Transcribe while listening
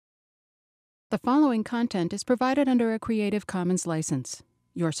The following content is provided under a Creative Commons license.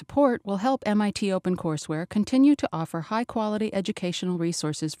 Your support will help MIT OpenCourseware continue to offer high-quality educational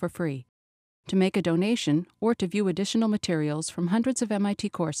resources for free. To make a donation or to view additional materials from hundreds of MIT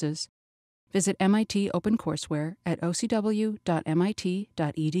courses, visit MIT OpenCourseware at ocw.mit.edu.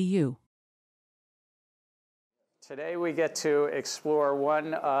 Today we get to explore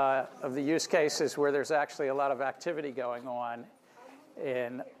one of the use cases where there's actually a lot of activity going on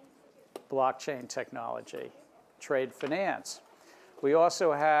in blockchain technology, trade finance. We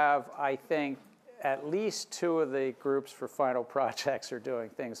also have, I think, at least two of the groups for final projects are doing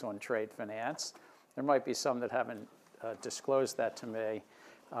things on trade finance. There might be some that haven't disclosed that to me,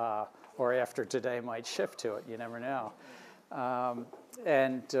 or after today might shift to it. You never know. I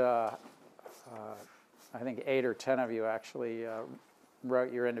think 8 or 10 of you actually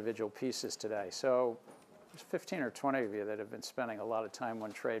wrote your individual pieces today. So there's 15 or 20 of you that have been spending a lot of time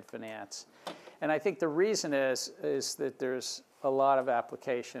on trade finance. And I think the reason is that there's a lot of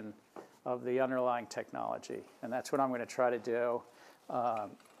application of the underlying technology. And that's what I'm going to try to do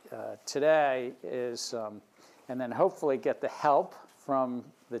today is, and then hopefully get the help from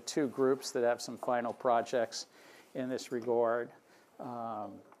the two groups that have some final projects in this regard.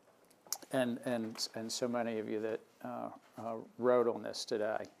 And so many of you that wrote on this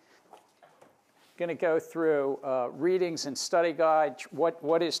today. Going to go through readings and study guide.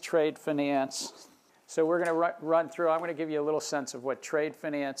 What is trade finance? So we're going to run through. I'm going to give you a little sense of what trade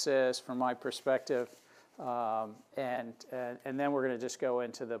finance is from my perspective, and then we're going to just go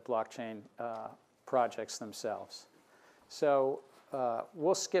into the blockchain projects themselves. So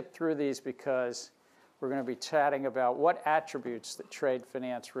we'll skip through these because we're going to be chatting about what attributes that trade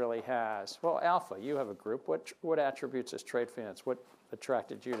finance really has. Well, Alpha, you have a group. What attributes is trade finance? What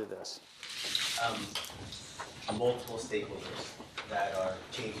attracted you to this? Multiple stakeholders that are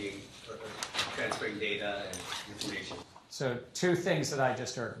changing, or transferring data and information. So two things that I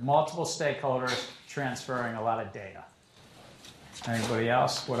just heard. Multiple stakeholders transferring a lot of data. Anybody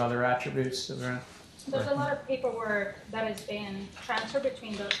else? What other attributes are there? There's a lot of paperwork that is being transferred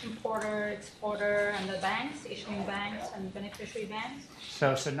between the importer, exporter, and the banks, issuing banks and beneficiary banks.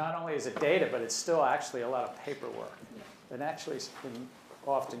 So not only is it data, but it's still actually a lot of paperwork. Yeah. And actually,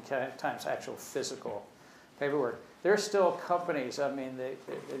 oftentimes actual physical paperwork. There's still companies, I mean,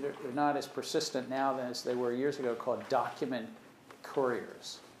 they're not as persistent now as they were years ago, called document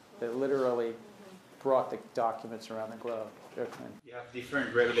couriers that literally brought the documents around the globe. You have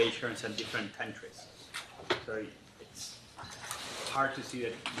different regulations in different countries. So it's hard to see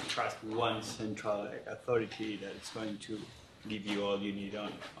that you trust one central authority that is going to give you all you need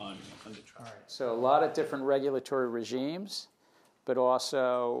on the trust. All right. So a lot of different regulatory regimes, but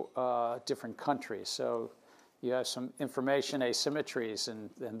also different countries. So you have some information asymmetries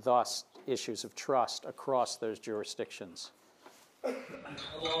and thus issues of trust across those jurisdictions.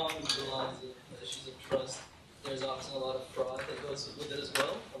 Along the lines of issues of trust, there's often a lot of fraud that goes with it as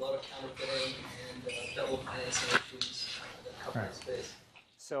well. A lot of counterfeiting and double financing issues that companies face.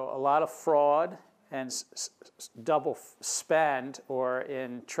 So a lot of fraud and double spend, or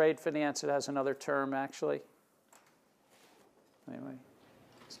in trade finance, it has another term actually. Anyway,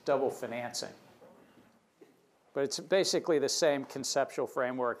 it's double financing. But it's basically the same conceptual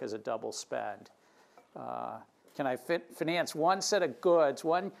framework as a double spend. Can I finance one set of goods,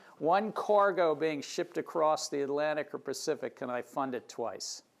 one cargo being shipped across the Atlantic or Pacific? Can I fund it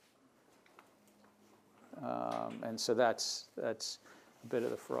twice? And so that's a bit of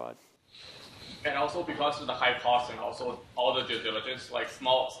the fraud. And also because of the high cost and also all the due diligence, like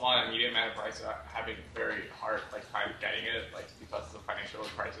small and medium enterprises are having very hard time getting it, because of the financial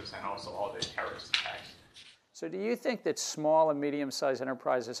crisis and also all the terrorist attacks. So do you think that small and medium-sized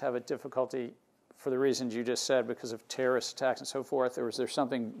enterprises have a difficulty for the reasons you just said, because of terrorist attacks and so forth, or is there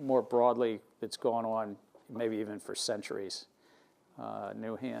something more broadly that's gone on, maybe even for centuries?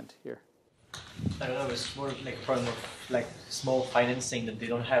 New hand here. I don't know, it's more like a problem of small financing, that they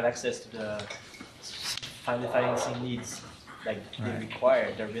don't have access to the financing needs they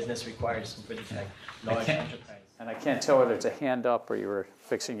require, their business requires, some pretty large enterprise. And I can't tell whether it's a hand up or you were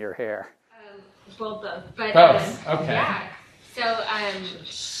fixing your hair. Well, both. But, both, okay. Yeah. So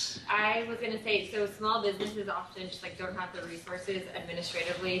I was going to say, so small businesses often just don't have the resources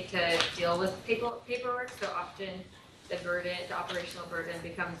administratively to deal with paperwork. So often the operational burden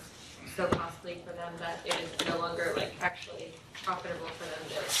becomes so costly for them that it is no longer actually profitable for them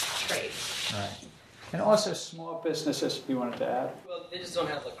to trade. Right. And also small businesses, you wanted to add? Well, they just don't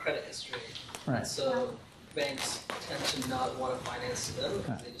have a credit history. Right. So banks tend to not want to finance them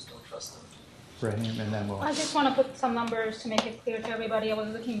because they just don't trust them. Raheem, and then we'll... I just want to put some numbers to make it clear to everybody. I was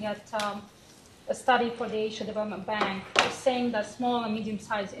looking at a study for the Asia Development Bank is saying that small and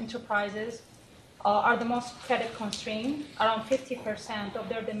medium-sized enterprises are the most credit constrained. Around 50% of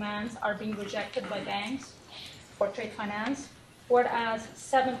their demands are being rejected by banks for trade finance, whereas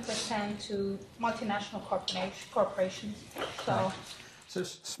 7% to multinational corporations. So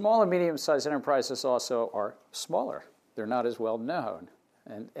small and medium-sized enterprises also are smaller. They're not as well known.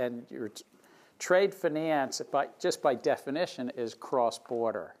 And your trade finance, just by definition, is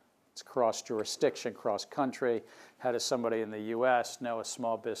cross-border. It's cross-jurisdiction, cross-country. How does somebody in the U.S. know a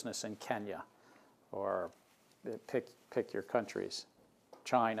small business in Kenya? Or pick your countries,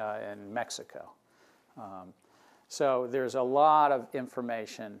 China and Mexico. So there's a lot of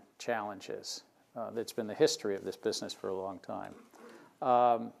information challenges. That's been the history of this business for a long time.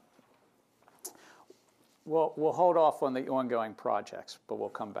 We'll hold off on the ongoing projects, but we'll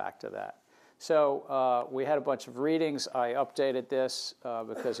come back to that. So we had a bunch of readings. I updated this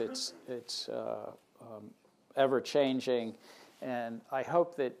because it's ever-changing. And I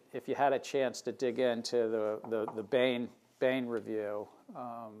hope that if you had a chance to dig into the Bain review,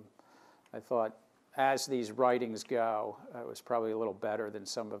 I thought as these writings go, it was probably a little better than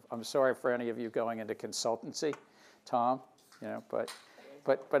some of. I'm sorry for any of you going into consultancy, Tom, but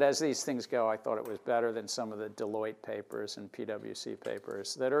as these things go, I thought it was better than some of the Deloitte papers and PwC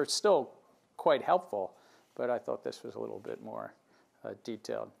papers that are still quite helpful, but I thought this was a little bit more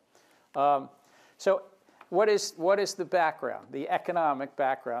detailed. So what is the background, the economic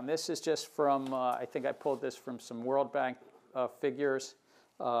background? This is just from, I think I pulled this from some World Bank figures.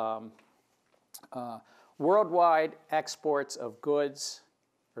 Worldwide exports of goods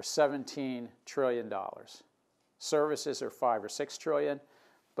are $17 trillion. Services are $5 or $6 trillion,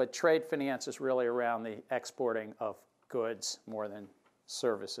 but trade finance is really around the exporting of goods more than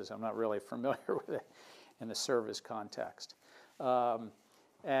services. I'm not really familiar with it in the service context.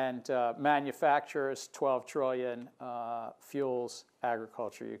 And manufacturers, 12 trillion, fuels,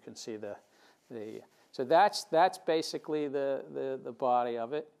 agriculture, you can see so that's basically the body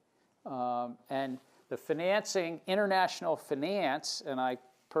of it. And the financing, international finance, and I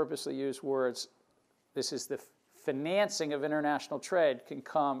purposely use words, this is the financing of international trade, can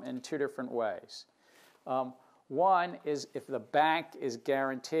come in two different ways. One is if the bank is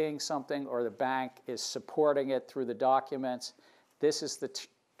guaranteeing something or the bank is supporting it through the documents. This is the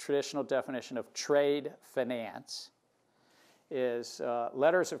traditional definition of trade finance, is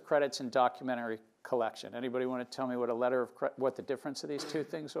letters of credits and documentary collection. Anybody want to tell me what the difference of these two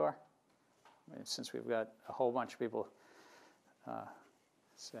things are? I mean, since we've got a whole bunch of people,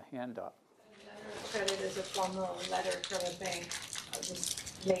 it's a hand up. Letter of credit is a formal letter from a bank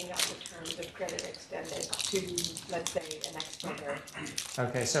just laying out the terms of credit extended to, let's say, an exporter.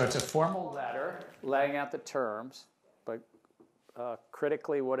 Okay, so it's a formal letter laying out the terms, but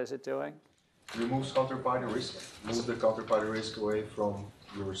critically, what is it doing? Removes counterparty risk. Moves the counterparty risk away from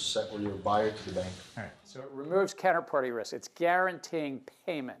your buyer to the bank. All right, so it removes counterparty risk. It's guaranteeing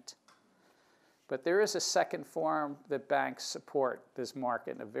payment. But there is a second form that banks support this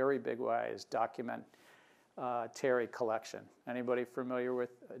market in a very big way, is documentary collection. Anybody familiar with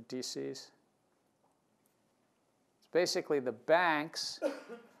DCs? It's basically the banks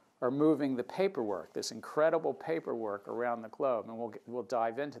are moving the paperwork, this incredible paperwork around the globe, and we'll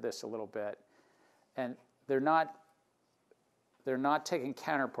dive into this a little bit. And they're not taking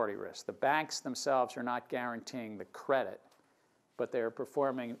counterparty risk. The banks themselves are not guaranteeing the credit, but they're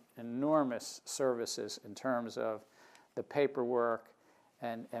performing enormous services in terms of the paperwork,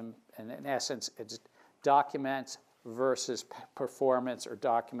 and in essence, it's documents versus performance, or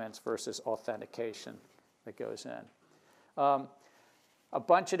documents versus authentication that goes in. A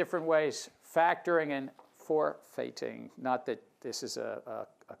bunch of different ways, factoring and forfeiting. Not that this is a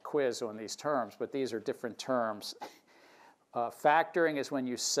quiz on these terms, but these are different terms. Factoring is when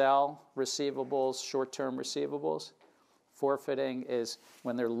you sell receivables, short-term receivables. Forfeiting is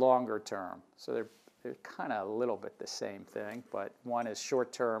when they're longer term. So they're kind of a little bit the same thing, but one is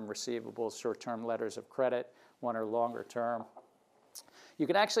short-term receivables, short-term letters of credit. One are longer term. You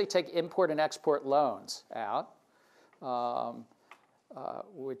can actually take import and export loans out,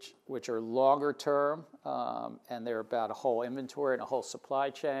 which are longer term, and they're about a whole inventory and a whole supply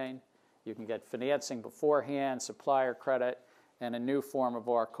chain. You can get financing beforehand, supplier credit, and a new form of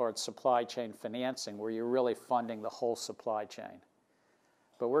our called supply chain financing, where you're really funding the whole supply chain.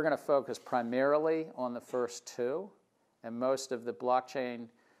 But we're going to focus primarily on the first two, and most of the blockchain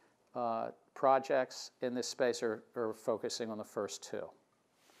projects in this space are focusing on the first two.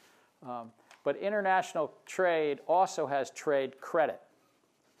 But international trade also has trade credit.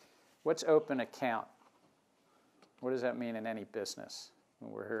 What's open account? What does that mean in any business?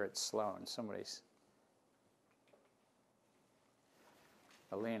 We're here at Sloan. Somebody's...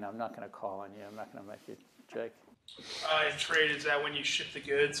 Aline, I'm not going to call on you. I'm not going to make you... Jake? In trade, is that when you ship the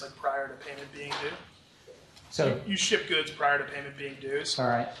goods, like prior to payment being due? So you ship goods prior to payment being due, so all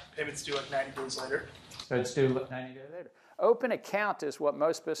right. Payment's due like 90 days later. So it's due 90 days later. Open account is what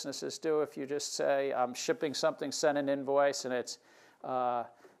most businesses do. If you just say, I'm shipping something, send an invoice, and it's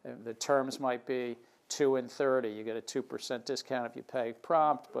the terms might be 2 and 30. You get a 2% discount if you pay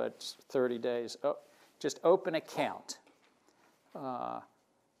prompt, but it's 30 days. Oh, just open account.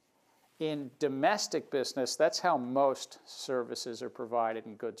 In domestic business, that's how most services are provided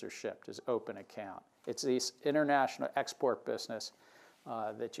and goods are shipped, is open account. It's this international export business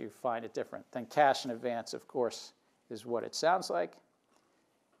that you find it different. Then cash in advance, of course, is what it sounds like.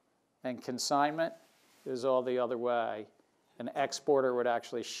 And consignment is all the other way. An exporter would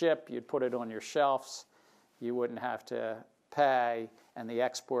actually ship, you'd put it on your shelves, you wouldn't have to pay, and the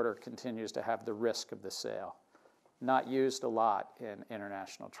exporter continues to have the risk of the sale. Not used a lot in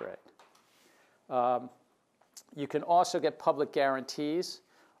international trade. You can also get public guarantees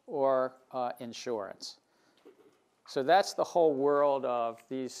or insurance. So that's the whole world of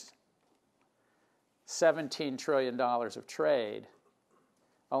these $17 trillion of trade.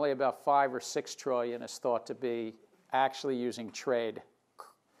 Only about 5 or 6 trillion is thought to be actually using trade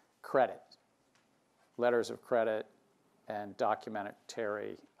credit, letters of credit, and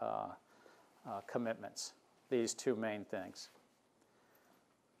documentary commitments. These two main things.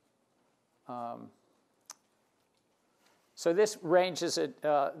 So this ranges it.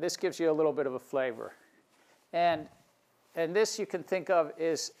 This gives you a little bit of a flavor, and this you can think of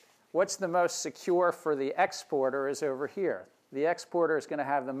is what's the most secure for the exporter is over here. The exporter is going to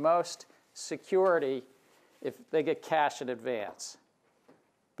have the most security if they get cash in advance.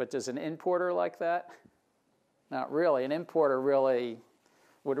 But does an importer like that? Not really. An importer really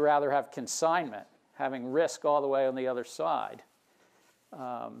would rather have consignment, having risk all the way on the other side.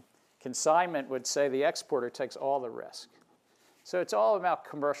 Consignment would say the exporter takes all the risk. So it's all about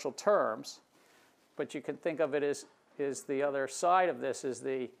commercial terms, but you can think of it as the other side of this is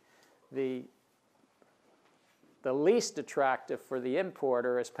the least attractive for the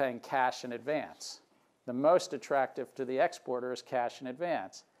importer is paying cash in advance. The most attractive to the exporter is cash in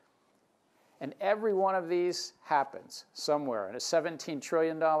advance. And every one of these happens somewhere. In a $17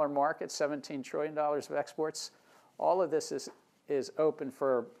 trillion market, $17 trillion of exports, all of this is open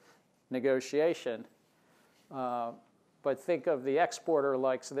for negotiation. But think of the exporter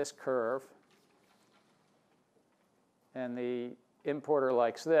likes this curve, and the importer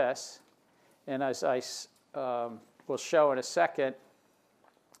likes this. And as I will show in a second,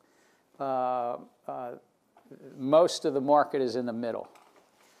 most of the market is in the middle.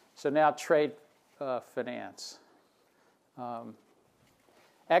 So now trade finance.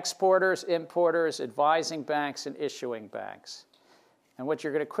 Exporters, importers, advising banks, and issuing banks. And what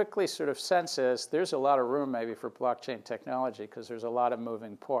you're going to quickly sort of sense is there's a lot of room maybe for blockchain technology because there's a lot of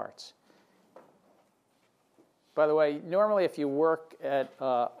moving parts. By the way, normally if you work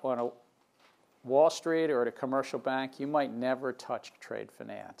on a Wall Street or at a commercial bank, you might never touch trade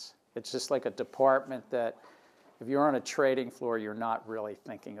finance. It's just like a department that if you're on a trading floor, you're not really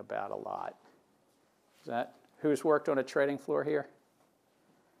thinking about a lot. Who's worked on a trading floor here?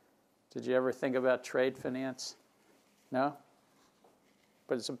 Did you ever think about trade finance? No?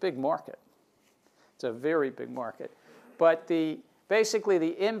 But it's a big market. It's a very big market. But basically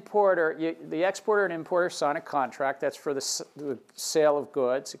the exporter and importer sign a contract. That's for the sale of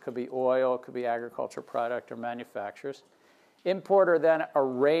goods. It could be oil, it could be agricultural product or manufacturers. Importer then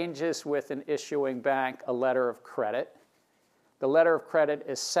arranges with an issuing bank a letter of credit. The letter of credit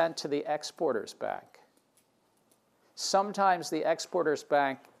is sent to the exporter's bank. Sometimes the exporter's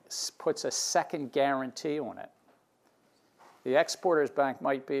bank puts a second guarantee on it. The exporter's bank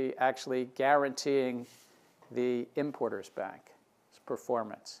might be actually guaranteeing the importer's bank's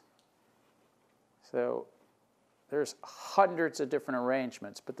performance. So there's hundreds of different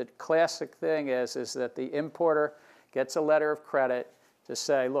arrangements, but the classic thing is that the importer gets a letter of credit to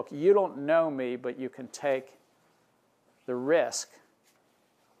say, look, you don't know me, but you can take the risk,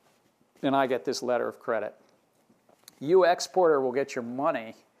 and I get this letter of credit. You, exporter, will get your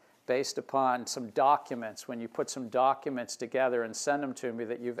money based upon some documents, when you put some documents together and send them to me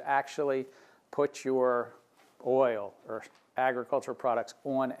that you've actually put your oil or agricultural products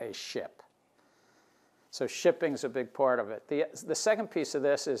on a ship. So shipping's a big part of it. The second piece of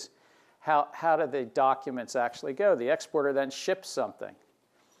this is how do the documents actually go? The exporter then ships something.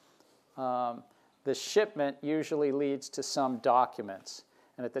 The shipment usually leads to some documents.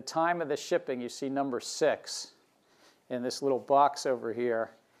 And at the time of the shipping, you see number 6. in this little box over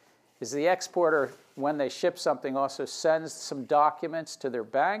here is the exporter, when they ship something, also sends some documents to their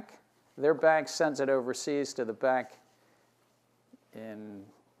bank. Their bank sends it overseas to the bank in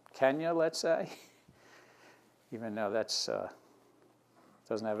Kenya, let's say, even though that's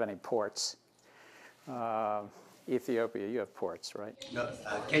doesn't have any ports. Ethiopia, you have ports, right? No,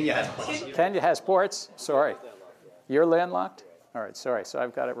 Kenya has ports. Kenya has ports? Sorry. You're landlocked? All right, sorry. So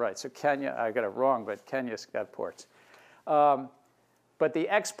I've got it right. So Kenya, I got it wrong, but Kenya's got ports. But the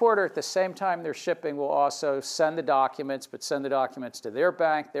exporter, at the same time they're shipping, will also send the documents, but send the documents to their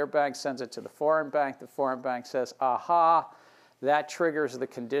bank. Their bank sends it to the foreign bank. The foreign bank says, aha, that triggers the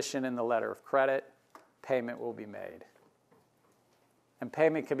condition in the letter of credit. Payment will be made. And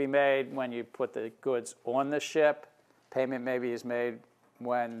payment can be made when you put the goods on the ship. Payment maybe is made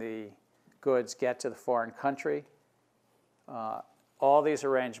when the goods get to the foreign country. All these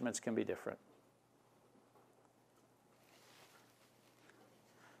arrangements can be different.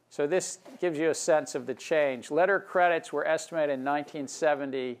 So this gives you a sense of the change. Letter credits were estimated in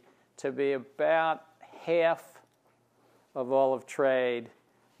 1970 to be about half of all of trade.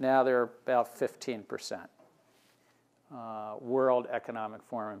 Now they're about 15%. World Economic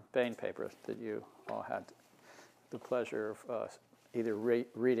Forum Bain paper that you all had the pleasure of either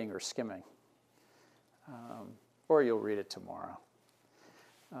reading or skimming. Or you'll read it tomorrow.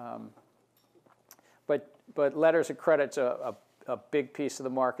 But letters of credit's a big piece of the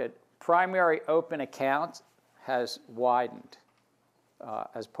market. Primary open account has widened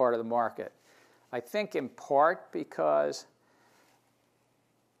as part of the market. I think in part because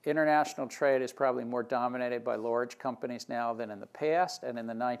international trade is probably more dominated by large companies now than in the past, and in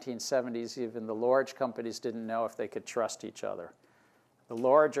the 1970s, even the large companies didn't know if they could trust each other. The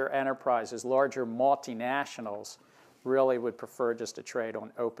larger enterprises, larger multinationals, really would prefer just to trade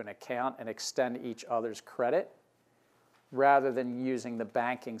on open account and extend each other's credit rather than using the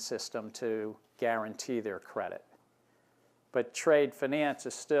banking system to guarantee their credit. But trade finance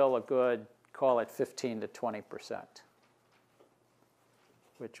is still a good, call it 15 to 20%,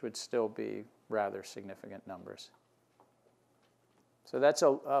 which would still be rather significant numbers. So that's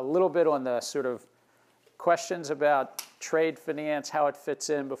a little bit on the sort of questions about trade finance, how it fits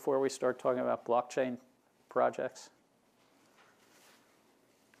in before we start talking about blockchain projects.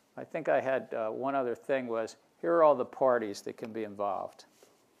 I think I had one other thing was, here are all the parties that can be involved.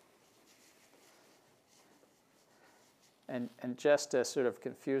 And just to sort of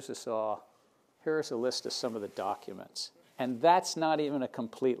confuse us all, here's a list of some of the documents. And that's not even a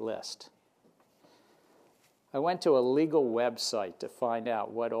complete list. I went to a legal website to find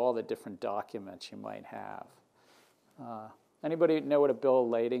out what all the different documents you might have. Anybody know what a bill of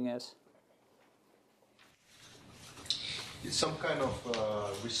lading is? It's some kind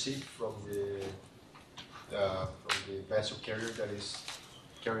of receipt from the vessel carrier that is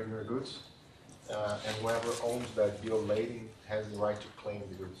carrying your goods, and whoever owns that bill of lading has the right to claim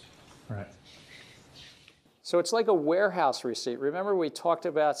the goods. Right. So it's like a warehouse receipt. Remember we talked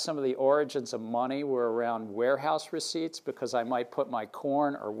about some of the origins of money were around warehouse receipts because I might put my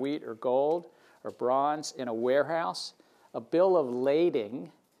corn or wheat or gold or bronze in a warehouse. A bill of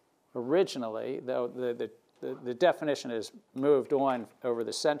lading originally, though the definition has moved on over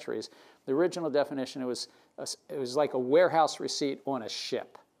the centuries, the original definition it was like a warehouse receipt on a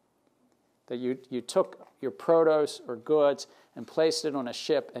ship. That you took your produce or goods and placed it on a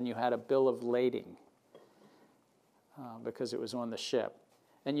ship and you had a bill of lading. Because it was on the ship.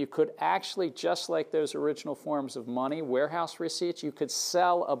 And you could actually, just like those original forms of money, warehouse receipts, you could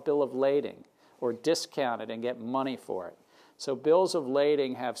sell a bill of lading or discount it and get money for it. So bills of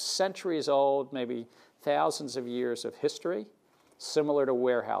lading have centuries old, maybe thousands of years of history, similar to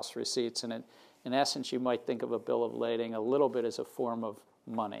warehouse receipts. And in essence, you might think of a bill of lading a little bit as a form of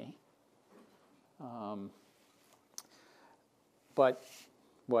money. But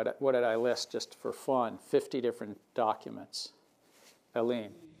what did I list just for fun? 50 different documents.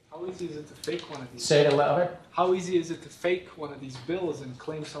 Aline. How easy is it to fake one of these? Say it louder. How easy is it to fake one of these bills and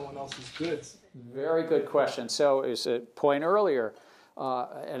claim someone else's goods? Very good question. So as a point earlier,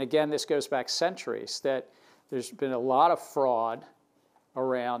 and again, this goes back centuries, that there's been a lot of fraud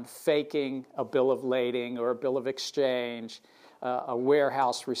around faking a bill of lading or a bill of exchange, a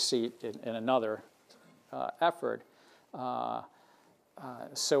warehouse receipt in another effort.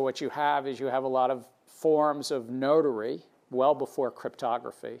 So what you have is you have a lot of forms of notary, well before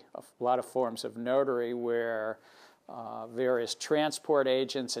cryptography, a lot of forms of notary where various transport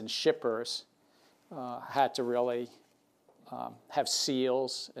agents and shippers had to really have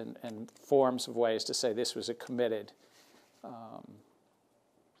seals and forms of ways to say this was a committed.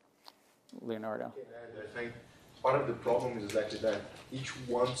 Leonardo. I think part of the problem is exactly that. Each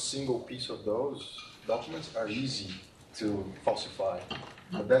one single piece of those documents are easy to falsify.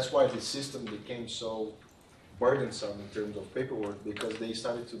 But that's why the system became so burdensome in terms of paperwork, because they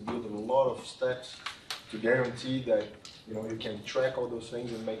started to build a lot of steps to guarantee that you can track all those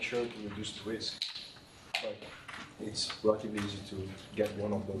things and make sure to reduce the risk. But it's relatively easy to get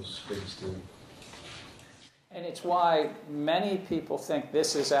one of those things to. And it's why many people think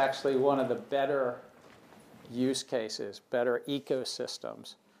this is actually one of the better use cases, better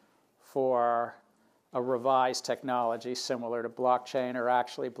ecosystems for a revised technology similar to blockchain, or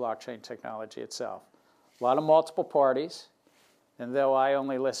actually blockchain technology itself. A lot of multiple parties, and though I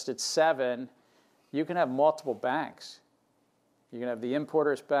only listed 7, you can have multiple banks. You can have the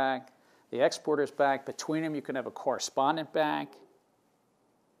importer's bank, the exporter's bank. Between them, you can have a correspondent bank,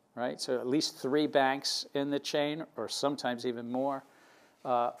 right? So at least 3 banks in the chain, or sometimes even more.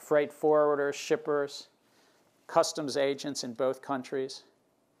 Freight forwarders, shippers, customs agents in both countries.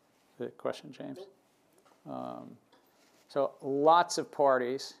 Good question, James. So lots of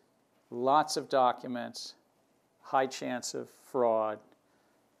parties, lots of documents, high chance of fraud,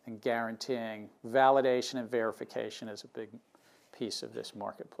 and guaranteeing validation and verification is a big piece of this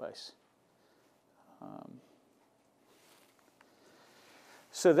marketplace.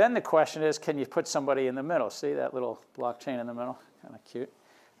 So then the question is, can you put somebody in the middle? See that little blockchain in the middle? Kind of cute.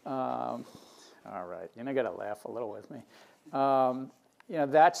 All right, you're going to laugh a little with me.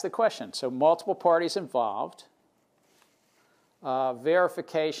 That's the question. So multiple parties involved.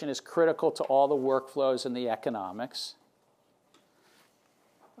 Verification is critical to all the workflows and the economics.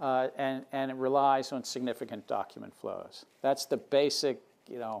 And it relies on significant document flows. That's the basic,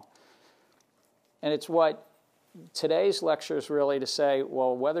 and it's what today's lecture is really to say,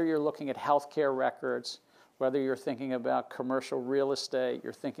 well, whether you're looking at healthcare records, whether you're thinking about commercial real estate,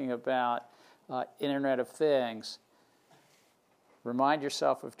 you're thinking about Internet of Things, remind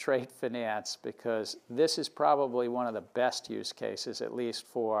yourself of trade finance, because this is probably one of the best use cases, at least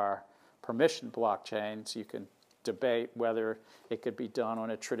for permission blockchains. You can debate whether it could be done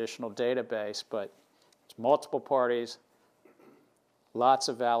on a traditional database, but it's multiple parties, lots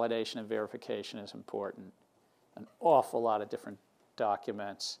of validation and verification is important, an awful lot of different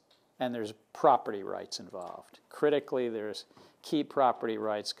documents, and there's property rights involved. Critically, there's key property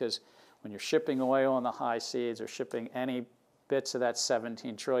rights, because when you're shipping oil on the high seas or shipping any bits of that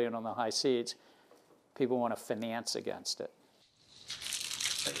 17 trillion on the high seas, people want to finance against it.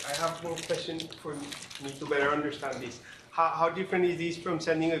 I have one question for me to better understand this. How different is this from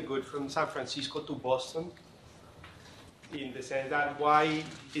sending a good from San Francisco to Boston? In the sense that, why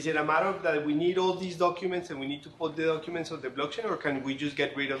is it a matter of that we need all these documents and we need to put the documents on the blockchain, or can we just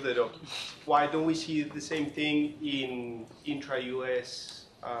get rid of the documents? Why don't we see the same thing in intra-US?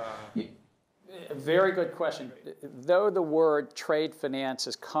 Very good question. Though the word trade finance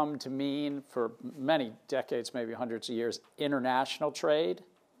has come to mean for many decades, maybe hundreds of years, international trade,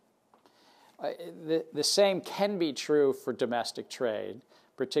 the same can be true for domestic trade,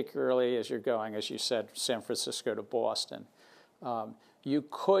 particularly as you're going, as you said, San Francisco to Boston. You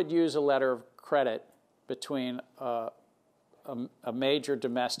could use a letter of credit between a major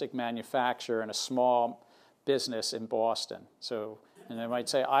domestic manufacturer and a small business in Boston. So, and they might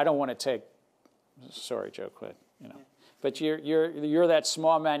say, I don't want to take, sorry, Joe, quit, but you're that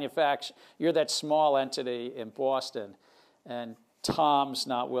small manufacturer, you're that small entity in Boston, and Tom's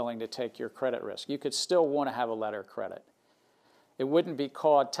not willing to take your credit risk. You could still want to have a letter of credit. It wouldn't be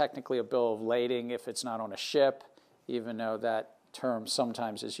called technically a bill of lading if it's not on a ship, even though that term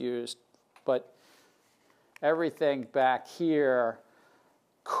sometimes is used. But everything back here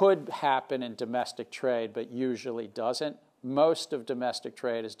could happen in domestic trade, but usually doesn't. Most of domestic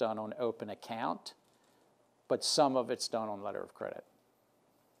trade is done on open account, but some of it's done on letter of credit,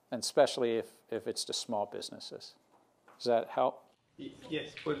 and especially if it's to small businesses. Does that help? Yes,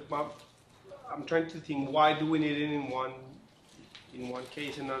 but I'm trying to think, why do we need it in one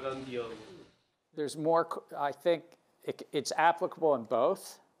case and not on the other? There's more, I think it's applicable in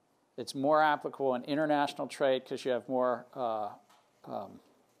both. It's more applicable in international trade because you have more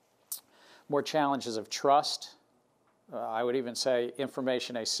challenges of trust. I would even say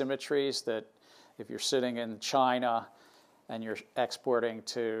information asymmetries, that if you're sitting in China and you're exporting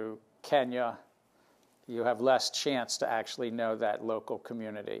to Kenya, you have less chance to actually know that local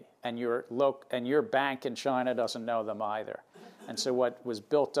community. And your bank in China doesn't know them either. And so what was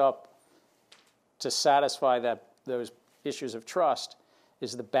built up to satisfy those issues of trust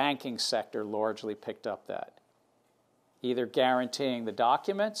is the banking sector largely picked up that, either guaranteeing the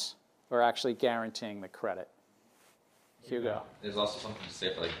documents or actually guaranteeing the credit. Hugo. There's also something to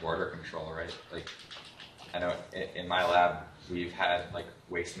say for like border control, right? Like I know in my lab, we've had like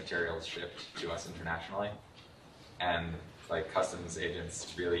waste materials shipped to us internationally, and like customs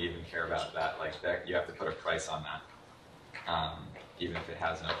agents really even care about that. Like that, you have to put a price on that, even if it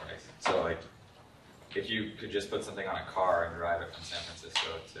has no price. So like, if you could just put something on a car and drive it from San Francisco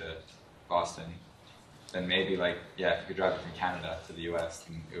to Boston, then maybe like, yeah, if you could drive it from Canada to the U.S.,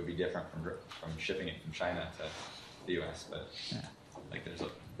 then it would be different from shipping it from China to the U.S. But yeah, like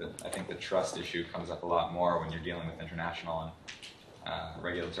I think the trust issue comes up a lot more when you're dealing with international and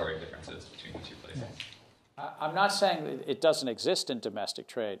regulatory differences between the two places. I'm not saying that it doesn't exist in domestic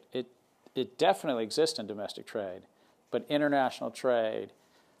trade. It definitely exists in domestic trade, but international trade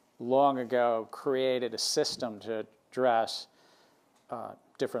long ago created a system to address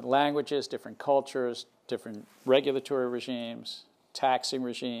different languages, different cultures, different regulatory regimes, taxing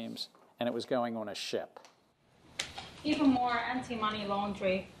regimes, and it was going on a ship. Even more anti-money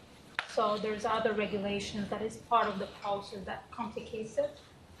laundering. So there's other regulations that is part of the process that complicates it.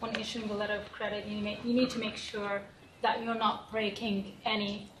 When issuing a letter of credit, you need to make sure that you're not breaking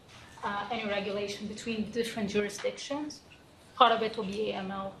any regulation between different jurisdictions. Part of it will be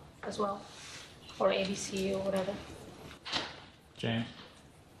AML as well, or ABC or whatever. James?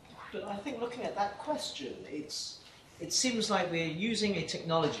 But I think looking at that question, it seems like we're using a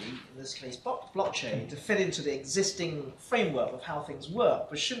technology, in this case blockchain, to fit into the existing framework of how things work.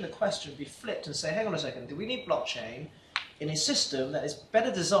 But shouldn't the question be flipped and say, hang on a second, do we need blockchain in a system that is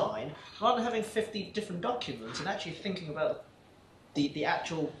better designed, rather than having 50 different documents and actually thinking about the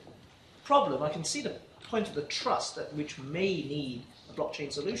actual problem? I can see the point of the trust which may need a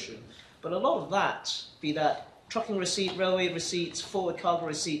blockchain solution, but a lot of that, be that trucking receipt, railway receipts, forward cargo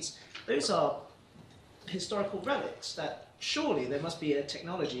receipts, those are historical relics that surely there must be a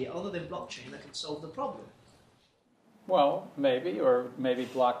technology other than blockchain that can solve the problem. Well, maybe, or maybe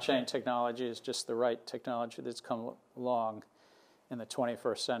blockchain technology is just the right technology that's come along in the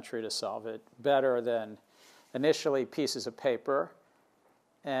 21st century to solve it better than initially pieces of paper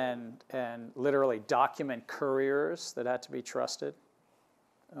and literally document couriers that had to be trusted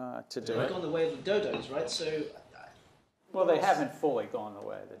to do it. They've gone the way of the dodos, right? So, well, they haven't fully gone the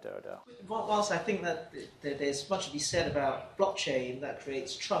way of the dodo. Whilst I think that there's much to be said about blockchain that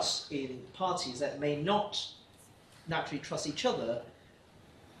creates trust in parties that may not naturally trust each other,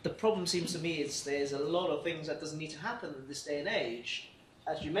 the problem seems to me is there's a lot of things that doesn't need to happen in this day and age.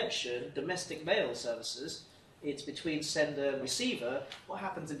 As you mentioned, domestic mail services, it's between sender and receiver. What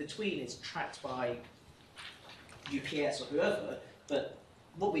happens in between is tracked by UPS or whoever, but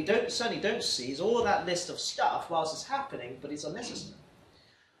what we certainly don't see is all of that list of stuff whilst it's happening, but it's unnecessary.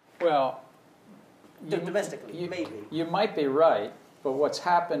 Well, domestically, maybe. You might be right, but what's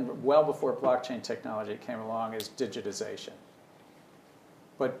happened well before blockchain technology came along is digitization.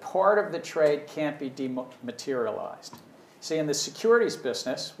 But part of the trade can't be dematerialized. See, in the securities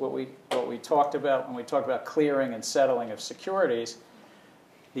business, what we talked about when we talked about clearing and settling of securities,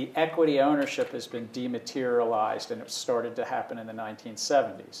 the equity ownership has been dematerialized, and it started to happen in the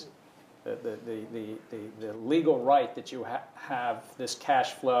 1970s. The legal right that you have this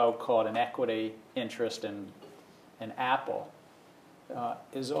cash flow called an equity interest in Apple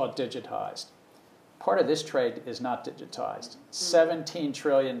is all digitized. Part of this trade is not digitized. $17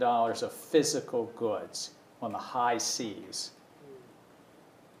 trillion of physical goods on the high seas.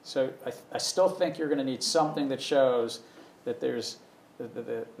 So I still think you're going to need something that shows that there's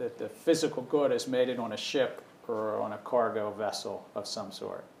that the physical good is made it on a ship or on a cargo vessel of some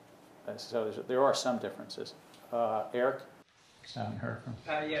sort. So there are some differences. Eric? I haven't heard from.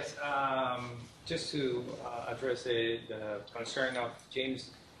 Yes, just to address the concern of James,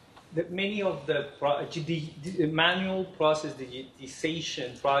 that many of the manual process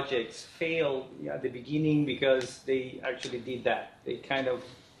digitization projects failed at the beginning because they actually did that. They kind of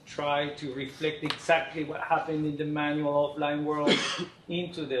tried to reflect exactly what happened in the manual offline world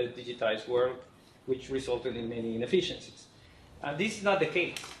into the digitized world, which resulted in many inefficiencies. This is not the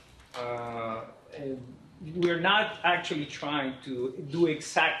case. We're not actually trying to do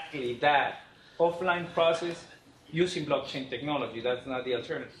exactly that offline process using blockchain technology. That's not the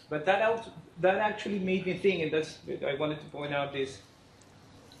alternative. But that actually made me think, and that's I wanted to point out this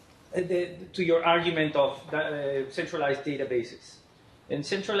to your argument of centralized databases. And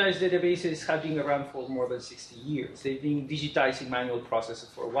centralized databases have been around for more than 60 years. They've been digitizing manual processes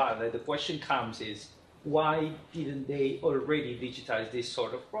for a while. The question comes is, why didn't they already digitize this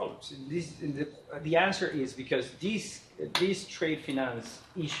sort of problems? And the answer is because this trade finance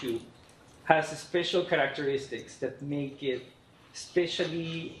issue has special characteristics that make it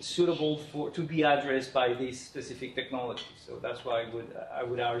especially suitable to be addressed by this specific technology. So that's why I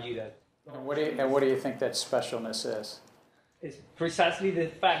would argue that And what do you think that specialness is? It's precisely the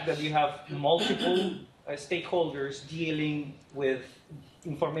fact that you have multiple stakeholders dealing with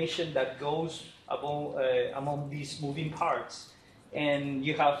information that goes among these moving parts, and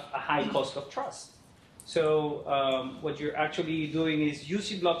you have a high cost of trust. So what you're actually doing is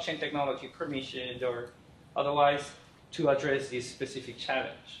using blockchain technology, permissioned or otherwise, to address this specific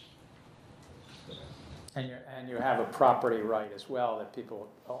challenge. And you have a property right as well that people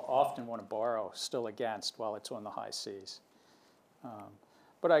often want to borrow still against while it's on the high seas.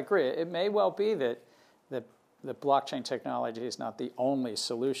 But I agree, it may well be that the blockchain technology is not the only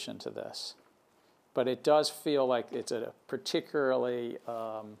solution to this. But it does feel like it's a particularly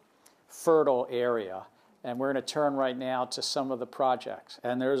fertile area. And we're going to turn right now to some of the projects.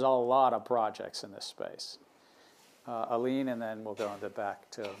 And there's a lot of projects in this space. Aline, and then we'll go back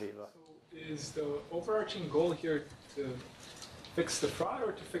to Aviva. So is the overarching goal here to fix the fraud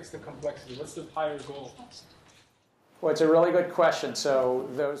or to fix the complexity? What's the higher goal? Well, it's a really good question. So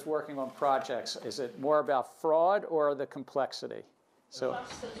those working on projects, is it more about fraud or the complexity? So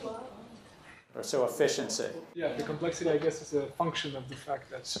efficiency. Yeah, the complexity, I guess, is a function of the fact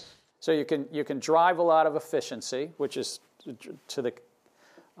that... So you can drive a lot of efficiency, which is to the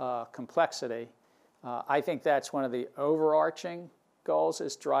complexity. I think that's one of the overarching goals,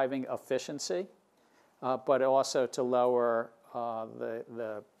 is driving efficiency, but also to lower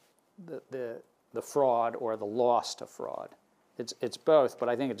the fraud or the loss to fraud. It's both, but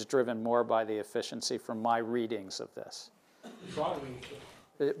I think it's driven more by the efficiency from my readings of this. Fraud rate?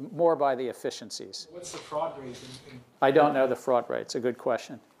 More by the efficiencies. What's the fraud rate? I don't know the fraud rate. It's a good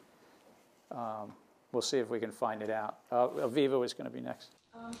question. We'll see if we can find it out. Aviva was going to be next.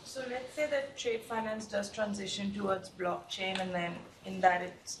 So let's say that trade finance does transition towards blockchain, and then in that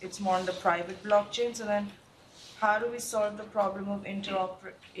it's more on the private blockchain. So then how do we solve the problem of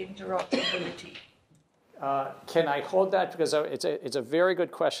interoperability? Can I hold that? Because it's a very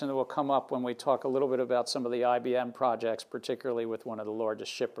good question that will come up when we talk a little bit about some of the IBM projects, particularly with one of the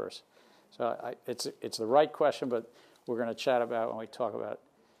largest shippers. So it's the right question, but we're going to chat about it when we talk about it.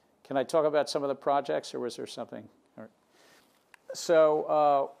 Can I talk about some of the projects, or was there something?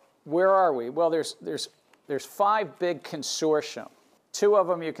 So where are we? Well, there's 5 big consortium. 2 of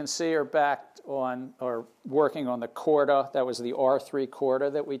them you can see are backed on or working on the Corda. That was the R3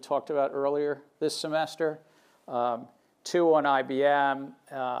 Corda that we talked about earlier this semester. 2 on IBM.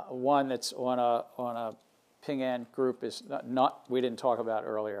 1 that's on a Ping An group is not we didn't talk about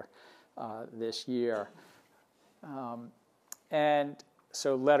earlier this year. And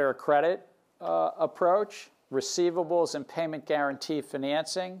so letter of credit approach, receivables and payment guarantee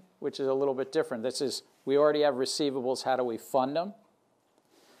financing, which is a little bit different. This is, we already have receivables, how do we fund them?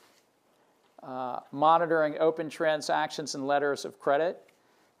 Monitoring open transactions and letters of credit.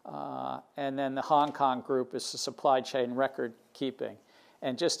 And then the Hong Kong group is the supply chain record keeping.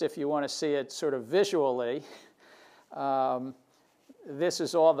 And just if you want to see it sort of visually, this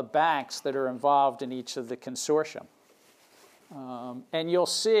is all the banks that are involved in each of the consortium. And you'll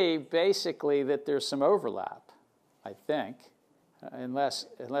see basically that there's some overlap, I think, unless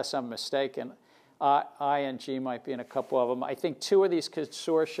I'm mistaken. ING might be in a couple of them. I think 2 of these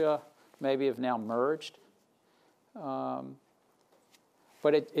consortia maybe have now merged. But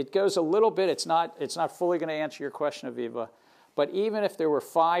it goes a little bit. It's not fully going to answer your question, Aviva. But even if there were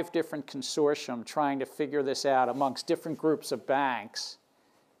 5 different consortium trying to figure this out amongst different groups of banks,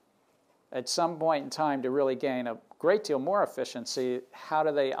 at some point in time to really gain a great deal more efficiency, how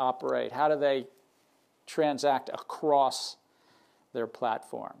do they operate? How do they transact across their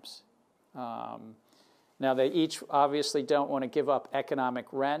platforms? Now, they each obviously don't want to give up economic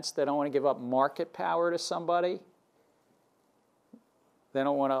rents. They don't want to give up market power to somebody. They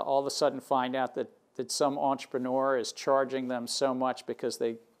don't want to all of a sudden find out that some entrepreneur is charging them so much because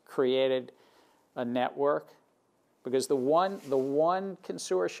they created a network. Because the one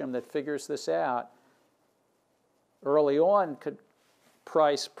consortium that figures this out early on could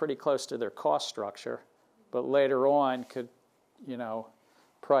price pretty close to their cost structure, but later on could,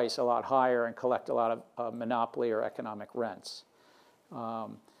 price a lot higher and collect a lot of monopoly or economic rents.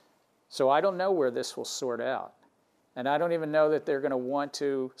 So I don't know where this will sort out. And I don't even know that they're going to want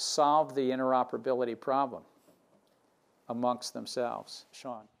to solve the interoperability problem amongst themselves.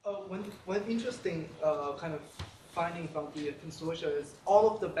 Sean? One interesting kind of finding from the consortia is all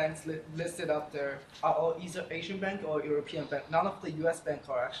of the banks listed up there are all either Asian bank or European bank. None of the U.S. bank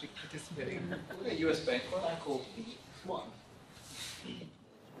are actually participating. The U.S. bank one.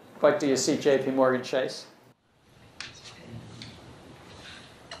 But do you see J.P. Morgan Chase?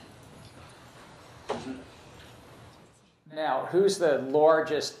 Now, who's the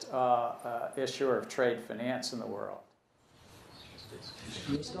largest issuer of trade finance in the world?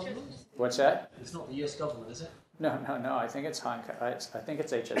 US government? What's that? It's not the US government, is it? No. I think it's Hong Kong. I think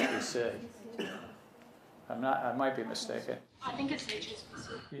it's HSBC. I might be mistaken. I think it's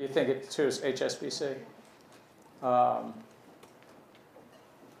HSBC. You think it too is HSBC?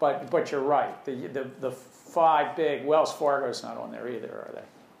 But you're right. The five big, Wells Fargo's not on there either, are they?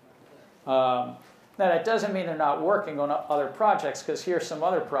 Now that doesn't mean they're not working on other projects, because here's some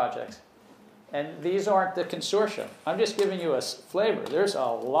other projects. And these aren't the consortium. I'm just giving you a flavor. There's a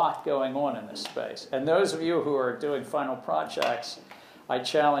lot going on in this space. And those of you who are doing final projects, I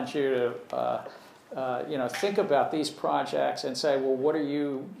challenge you to think about these projects and say, well, what are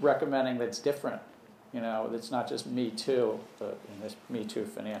you recommending that's different? That's not just Me Too, in this Me Too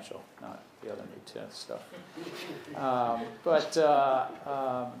financial, not the other Me Too stuff.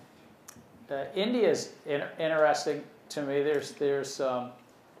 India is interesting to me. There's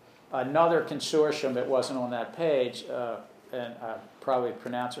another consortium that wasn't on that page, and I probably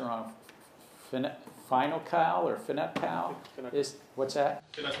pronounce it wrong. Finacal or Finacal? What's that?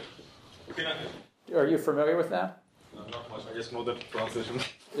 Are you familiar with them? Not much. I just know the pronunciation.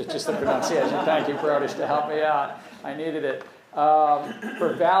 It's just the pronunciation. Thank you, Brodish, to help me out. I needed it.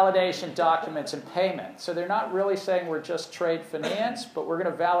 For validation, documents, and payment. So they're not really saying we're just trade finance, but we're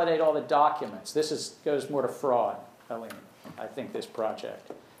going to validate all the documents. This goes more to fraud, Helene, I think, this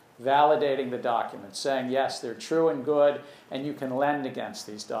project. Validating the documents, saying, yes, they're true and good, and you can lend against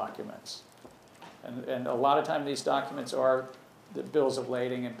these documents. And a lot of times these documents are, the bills of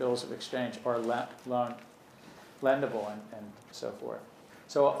lading and bills of exchange are lendable and so forth.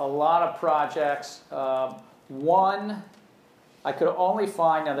 So a lot of projects. One, I could only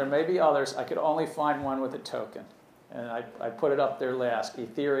find, now there may be others, I could only find one with a token. And I put it up there last,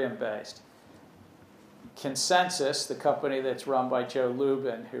 Ethereum-based. Consensus, the company that's run by Joe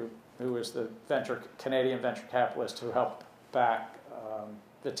Lubin, who was the Canadian venture capitalist who helped back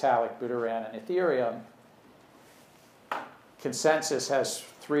Vitalik Buterin and Ethereum. Consensus has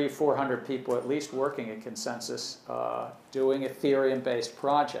 300-400 people at least working at Consensus doing Ethereum-based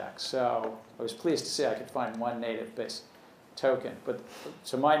projects. So I was pleased to see I could find one native-based token. But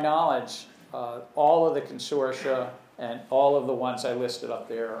to my knowledge, all of the consortia and all of the ones I listed up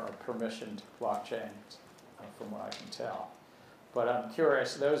there are permissioned blockchains, from what I can tell. But I'm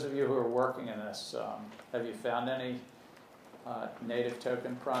curious, those of you who are working in this, have you found any native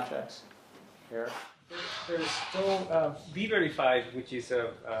token projects? Eric? There's still V-Verified, which is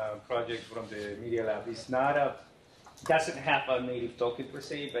a project from the Media Lab. It's not doesn't have a native token per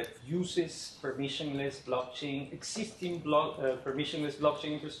se, but uses permissionless blockchain, existing permissionless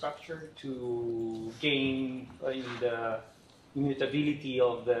blockchain infrastructure to gain in the immutability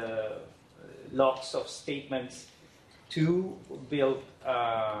of the logs of statements to build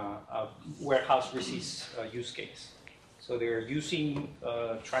a warehouse receipts use case. So they're using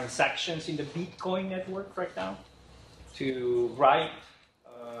transactions in the Bitcoin network right now to write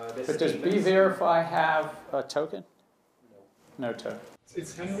the But does B-Verify have a token? No token.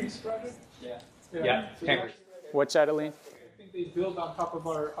 It's Henry's project? Yeah, So Henry. What's that, Aline? I think they build on top of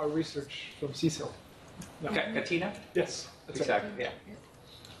our research from CSIL. Yeah. Katina? Yes. That's exactly, right. yeah.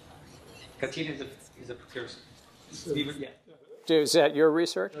 Katina is a yeah. Dude, is that your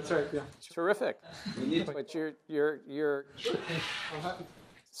research? That's right, yeah. Terrific. But you're I'm happy.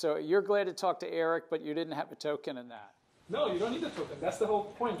 So you're glad to talk to Eric, but you didn't have a token in that. No, you don't need a token. That's the whole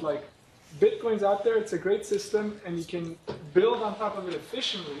point. Like, Bitcoin's out there, it's a great system, and you can build on top of it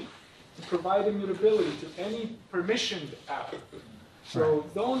efficiently to provide immutability to any permissioned app. So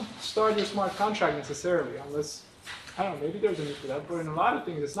don't start your smart contract necessarily, unless, I don't know, maybe there's a need for that, but in a lot of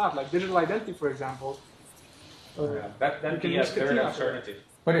things it's not. Like digital identity, for example. That'd be a third alternative.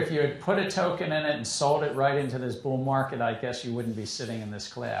 But if you had put a token in it and sold it right into this bull market, I guess you wouldn't be sitting in this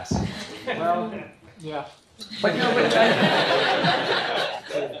class. Well, yeah. But no,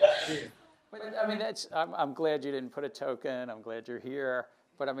 But I mean, I'm glad you didn't put a token. I'm glad you're here.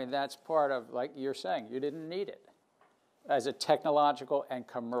 But I mean, that's part of, like you're saying, you didn't need it as a technological and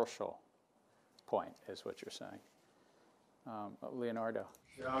commercial point, is what you're saying. Leonardo.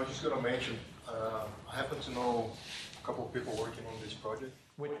 Yeah, I was just going to mention, I happen to know a couple of people working on this project.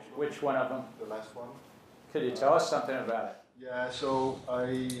 Which one of them? The last one. Could you tell us something about it? Yeah, so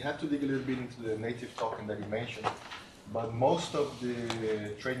I had to dig a little bit into the native token that you mentioned, but most of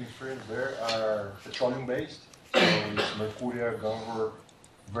the trading firms there are petroleum-based. So it's Mercuria, Gunvor,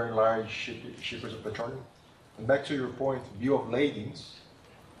 very large shippers of petroleum. And back to your point, bill of ladings,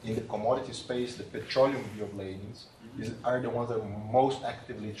 in the commodity space, the petroleum bill of ladings are the ones that are most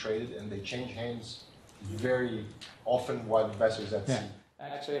actively traded, and they change hands very often what investors at sea.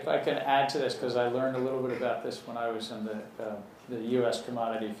 Actually, if I can add to this, because I learned a little bit about this when I was in the U.S.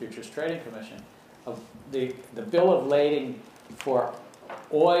 Commodity Futures Trading Commission, the bill of lading for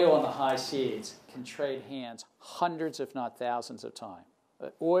oil in the high seas can trade hands hundreds, if not thousands, of times.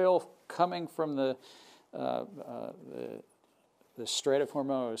 Oil coming from the Strait of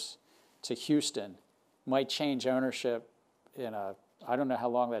Hormuz to Houston might change ownership in I don't know how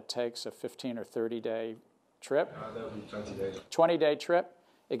long that takes, a 15 or 30-day trip. That would be 20 days. 20-day trip,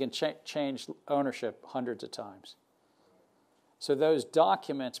 it can change ownership hundreds of times. So those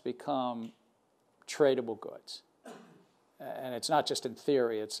documents become tradable goods. And it's not just in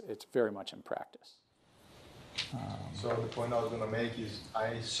theory, it's very much in practice. So the point I was going to make is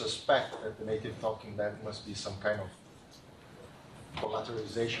I suspect that the native token debt must be some kind of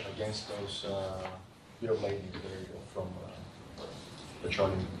collateralization against those bill of lading from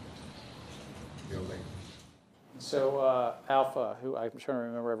petroleum bill of lading. So Alpha, who I'm trying to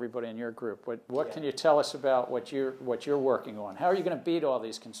remember everybody in your group, what can you tell us about what you're working on? How are you going to beat all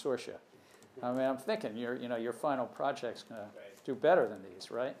these consortia? I mean, I'm thinking your final project's going to do better than these,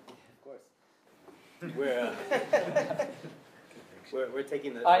 right? Of course. We're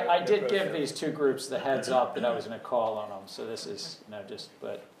taking the. I did give these two groups the heads up that I was going to call on them. So this is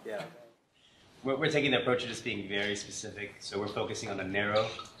but yeah. We're taking the approach of just being very specific. So we're focusing on a narrow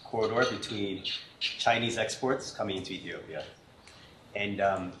corridor between Chinese exports coming into Ethiopia, and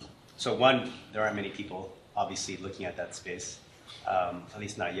so there aren't many people obviously looking at that space, at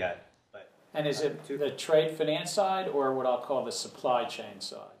least not yet. And is it the trade finance side or what I'll call the supply chain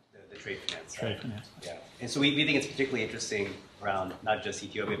side? The trade finance side. Trade finance. Yeah. And so we think it's particularly interesting around not just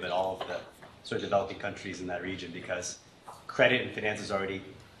Ethiopia, but all of the sort of developing countries in that region because credit and finance is already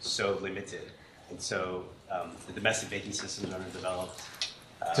so limited. And so the domestic banking systems are underdeveloped.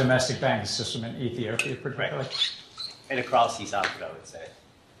 Domestic banking system in Ethiopia particularly? Right. And across East Africa, I would say.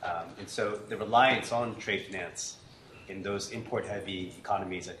 And so the reliance on trade finance in those import-heavy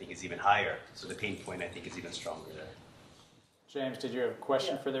economies, I think, is even higher. So the pain point, I think, is even stronger there. James, did you have a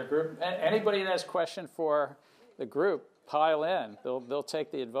question for their group? Anybody that has a question for the group, pile in. They'll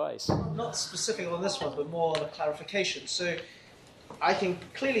take the advice. Not specific on this one, but more on a clarification. So I can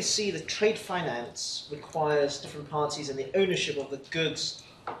clearly see that trade finance requires different parties and the ownership of the goods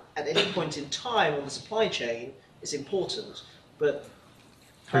at any point in time on the supply chain is important. But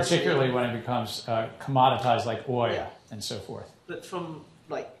particularly when it becomes commoditized like oil and so forth. But from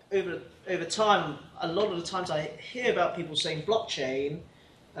over time, a lot of the times I hear about people saying blockchain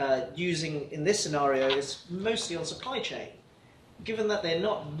using in this scenario is mostly on supply chain. Given that they're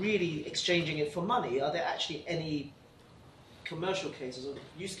not really exchanging it for money, are there actually any commercial cases or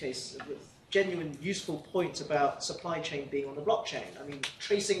use cases with genuine useful points about supply chain being on the blockchain? I mean,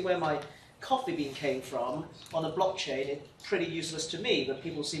 tracing where my coffee bean came from on a blockchain is pretty useless to me, but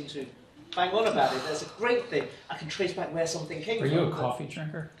people seem to bang on about it. That's a great thing. I can trace back where something came from. Are you a coffee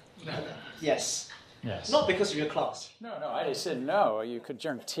drinker? Yes. Yes. Not because of your class. No, I just said no. You could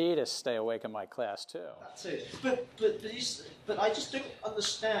drink tea to stay awake in my class too. That's it. But I just don't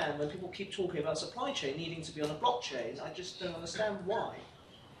understand when people keep talking about supply chain needing to be on a blockchain. I just don't understand why.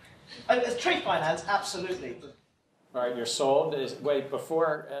 As trade finance, absolutely. But all right, you're sold. Wait,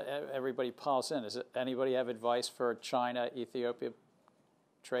 before everybody piles in, anybody have advice for China, Ethiopia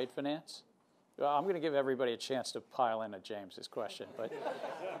trade finance? Well, I'm going to give everybody a chance to pile in at James's question, but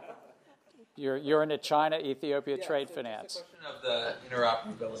you're into China, Ethiopia trade finance. It's a question of the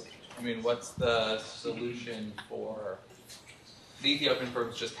interoperability. I mean, what's the solution for the Ethiopian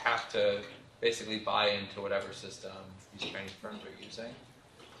firms? Just have to basically buy into whatever system these Chinese firms are using.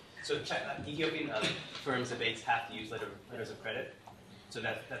 So Ethiopian firms and banks have to use letters of credit. So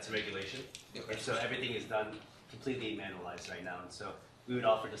that's a regulation. Okay. So everything is done completely manualized right now. And so we would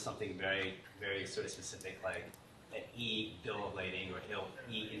offer just something very, very sort of specific, like an e-bill of lading or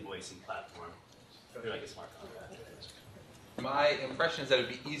e-invoicing platform. Or like a smart contract. My impression is that it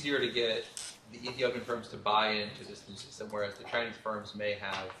would be easier to get the Ethiopian firms to buy into this new system, whereas the Chinese firms may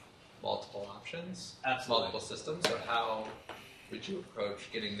have multiple options, multiple systems. So how would you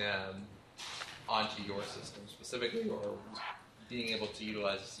approach getting them onto your system specifically, or being able to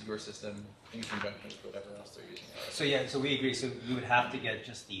utilize your system in conjunction with whatever else they're using? So we agree. So we would have to get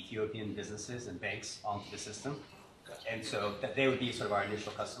just the Ethiopian businesses and banks onto the system, and so that they would be sort of our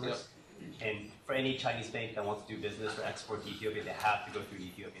initial customers. Yep. And for any Chinese bank that wants to do business or export to Ethiopia, they have to go through the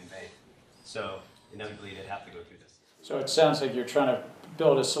Ethiopian bank. So inevitably, they'd have to go through this. So it sounds like you're trying to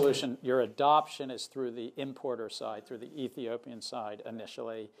build a solution. Your adoption is through the importer side, through the Ethiopian side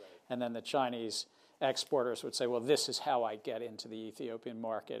initially, and then the Chinese exporters would say, well, this is how I get into the Ethiopian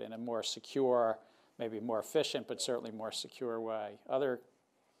market in a more secure, maybe more efficient, but certainly more secure way. Other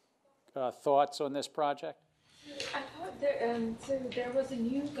thoughts on this project? I thought there was a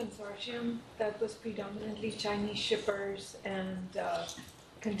new consortium that was predominantly Chinese shippers and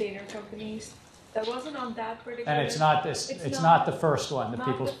container companies. That wasn't on that particular. And it's not this. It's not the first one.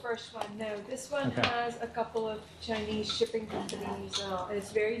 Not the first one. No, this one has a couple of Chinese shipping companies.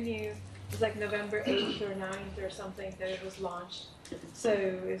 It's very new. It's like November 8th or 9th or something that it was launched. So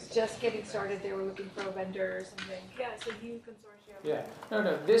it's just getting started. They were looking for a vendor or something. Yeah, it's a new consortium. Yeah.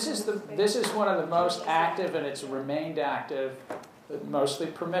 No. This is one of the most active, and it's remained active. Mostly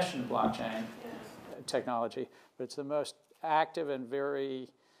permission blockchain technology, but it's the most active and very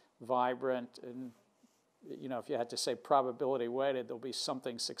vibrant. And if you had to say probability weighted, there'll be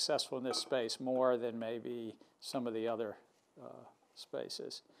something successful in this space more than maybe some of the other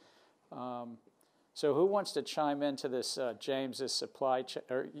spaces. So who wants to chime into this, James's supply chain,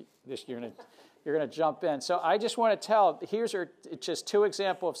 or this, you're gonna jump in. So I just want to tell, here's just 2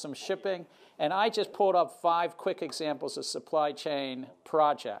 examples of some shipping, and I just pulled up 5 quick examples of supply chain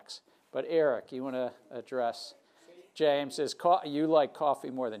projects. But Eric, you want to address James? You like coffee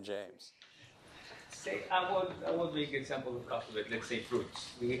more than James. Say, I would make an example of coffee, but let's say fruits.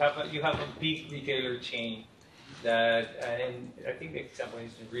 You have a big retailer chain that, and I think the example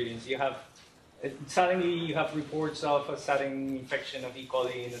is ingredients. Suddenly you have reports of a sudden infection of E.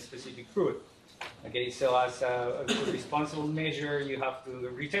 coli in a specific fruit. Okay, so as a responsible measure, the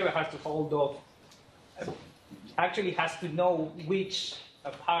retailer has to hold off, actually has to know which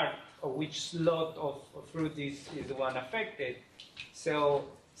part or which slot of fruit is the one affected. So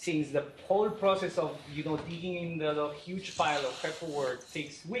since the whole process of digging in the huge pile of paperwork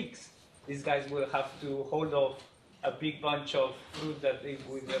takes weeks, these guys will have to hold off a big bunch of fruit that they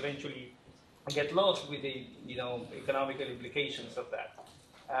would eventually get lost with the economical implications of that.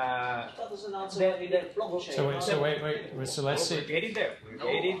 That doesn't answer the blockchain. So wait. So let's see. We're getting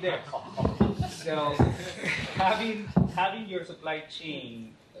there. So having your supply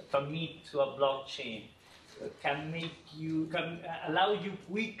chain commit to a blockchain can allow you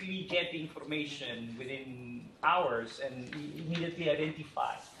quickly get information within hours and immediately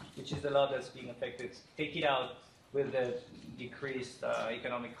identify which is the law that's being affected. Take it out with the decreased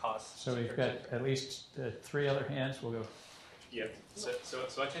economic costs. So we've got at least 3 other hands. We'll go. Yeah, so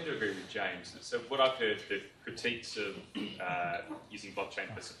I tend to agree with James. So what I've heard, the critiques of using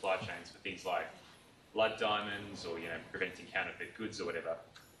blockchain for supply chains for things like blood diamonds or preventing counterfeit goods or whatever.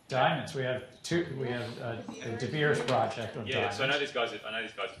 Diamonds. We have 2. We have De Beers project on diamonds. So I know these guys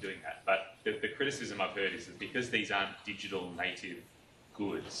are doing that. But the criticism I've heard is that because these aren't digital native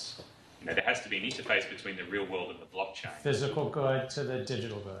goods, there has to be an interface between the real world and the blockchain. Physical good to the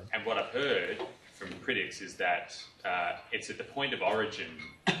digital good. And what I've heard from critics is that it's at the point of origin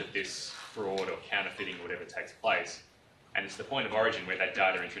that this fraud or counterfeiting or whatever takes place, and it's the point of origin where that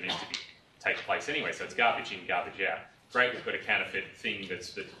data entry needs to take place anyway. So it's garbage in, garbage out. Great, we've got a counterfeit thing,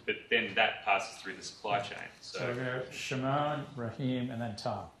 but then that passes through the supply chain. So we go Shimon, Raheem, and then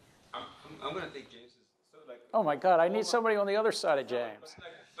Tom. I'm going to take James's. So oh my God, I need somebody on the other side of James.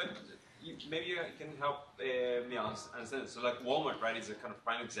 But maybe you can help me understand. So Walmart, right, is a kind of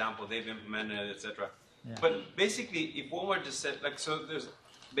prime example. They've implemented it, etc. Yeah. But basically, if Walmart just said,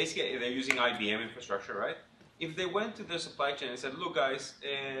 they're using IBM infrastructure, right? If they went to their supply chain and said, look guys,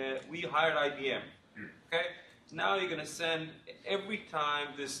 we hired IBM, okay? Now you're going to send, every time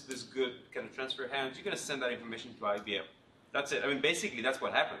this good kind of transfer hands, you're going to send that information to IBM. That's it. I mean, basically, that's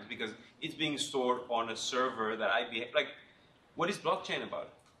what happens because it's being stored on a server that IBM, what is blockchain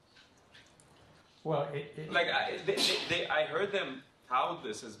about? Well, I heard them tout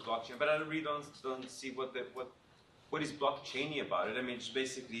this as blockchain, but I really don't see what is blockchainy about it. I mean, just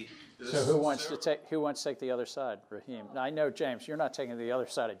basically. So who wants to take the other side, Raheem? Now, I know James, you're not taking the other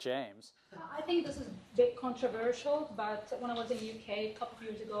side of James. I think this is a bit controversial, but when I was in the UK a couple of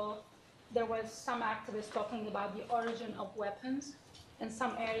years ago, there was some activists talking about the origin of weapons in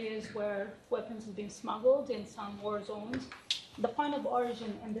some areas where weapons have been smuggled in some war zones. The point of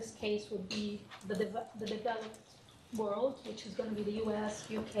origin in this case would be the developed world, which is going to be the US,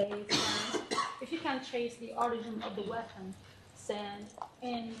 UK, France. If you can trace the origin of the weapon, then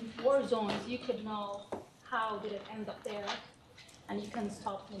in war zones, you could know how did it end up there, and you can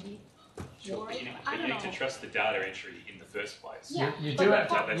stop maybe war. But you need to trust the data entry in the first place. Yeah, you but do the have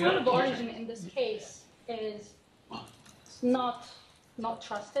point of origin in this case is not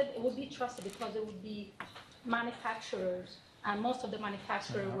trusted. It would be trusted because it would be manufacturers, and most of the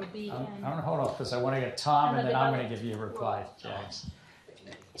manufacturers would be I'm going to hold off because I want to get Tom, and then I'm going to give you a reply, James.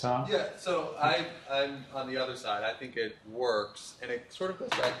 Tom? Yeah, so I'm on the other side. I think it works, and it sort of goes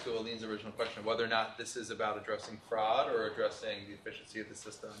back to Aline's original question of whether or not this is about addressing fraud or addressing the efficiency of the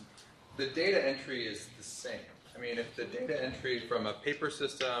system. The data entry is the same. I mean, if the data entry from a paper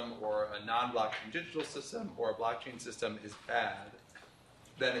system or a non-blockchain digital system or a blockchain system is bad,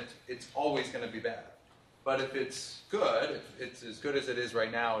 then it's always going to be bad. But if it's good, if it's as good as it is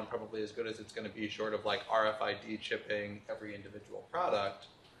right now and probably as good as it's going to be short of like RFID chipping every individual product,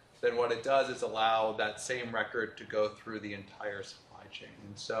 then what it does is allow that same record to go through the entire supply chain.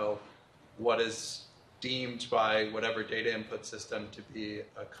 And so what is deemed by whatever data input system to be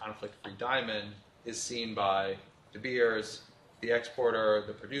a conflict-free diamond is seen by De Beers, the exporter,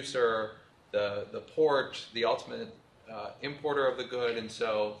 the producer, the port, the ultimate importer of the good. And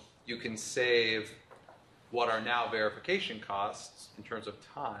so you can save what are now verification costs in terms of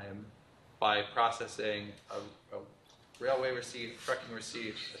time by processing a railway receipt, a trucking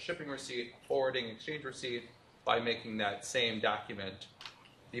receipt, a shipping receipt, a forwarding exchange receipt, by making that same document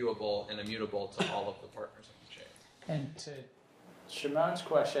viewable and immutable to all of the partners of the chain. And to Shimon's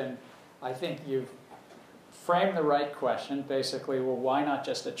question, I think you've framed the right question. Basically, well, why not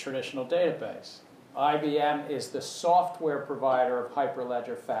just a traditional database? IBM is the software provider of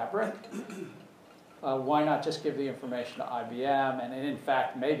Hyperledger Fabric. Why not just give the information to IBM? And in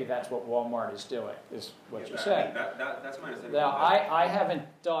fact, maybe that's what Walmart is doing, is what you said. That's my understanding. Now, I haven't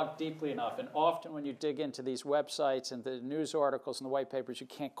dug deeply enough, and often when you dig into these websites and the news articles and the white papers, you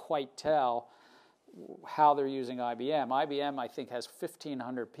can't quite tell how they're using IBM. IBM, I think, has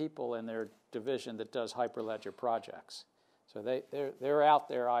 1,500 people in their division that does Hyperledger projects. So they're out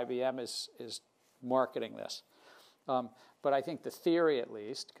there. IBM is marketing this. But I think the theory, at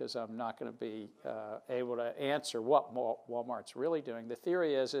least, because I'm not going to be able to answer what Walmart's really doing, the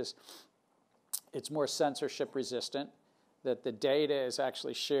theory is it's more censorship resistant, that the data is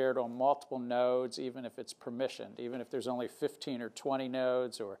actually shared on multiple nodes, even if it's permissioned, even if there's only 15 or 20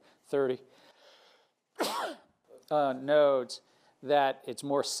 nodes or 30 nodes, that it's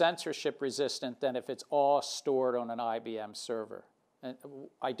more censorship resistant than if it's all stored on an IBM server. And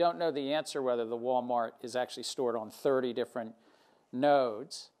I don't know the answer whether the Walmart is actually stored on 30 different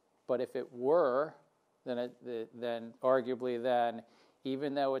nodes, but if it were, then arguably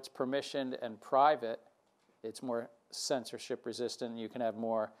even though it's permissioned and private, it's more censorship resistant and you can have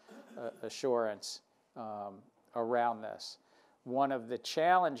more assurance around this. One of the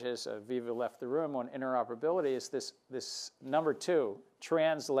challenges, Viva left the room, on interoperability is this number 2,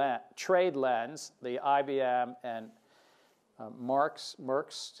 TradeLens, the IBM and Merck's,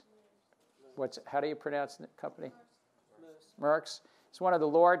 how do you pronounce the company? Merck's. It's one of the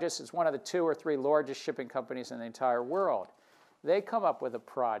largest, it's one of the 2 or 3 largest shipping companies in the entire world. They come up with a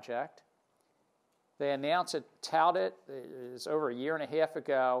project. They announce it, tout it, it's over a year and a half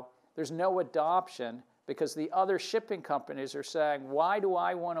ago. There's no adoption because the other shipping companies are saying, why do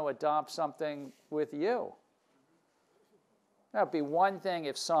I want to adopt something with you? That would be one thing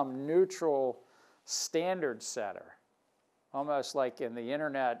if some neutral standard setter, almost like in the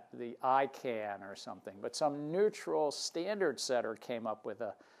internet, the ICANN or something, but some neutral standard setter came up with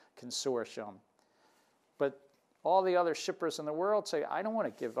a consortium. But all the other shippers in the world say, I don't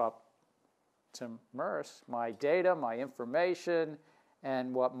want to give up to Maersk my data, my information,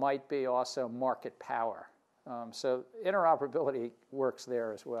 and what might be also market power. So interoperability works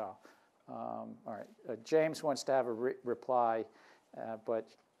there as well. All right, James wants to have a reply, but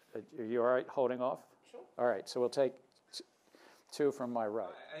are you all right holding off? Sure. All right, so we'll take 2 from my right.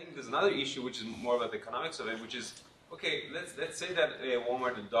 I think there's another issue which is more about the economics of it, which is, okay, let's say that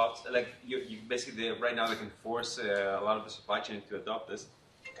Walmart adopts, like you basically right now they can force a lot of the supply chain to adopt this.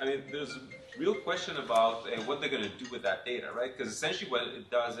 I mean, there's a real question about what they're going to do with that data, right? Because essentially what it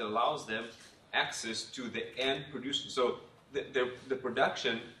does, it allows them access to the end producer. So the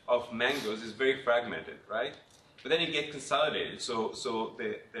production of mangoes is very fragmented, right? But then you get consolidated. So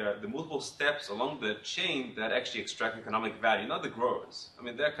there are the multiple steps along the chain that actually extract economic value, not the growers. I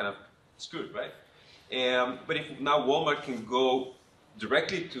mean, they're kind of screwed, right? But if now Walmart can go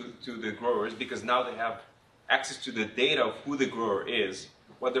directly to the growers because now they have access to the data of who the grower is,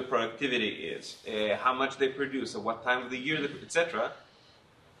 what their productivity is, how much they produce, at what time of the year, etc.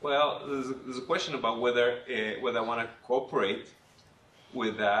 Well, there's a question about whether I want to cooperate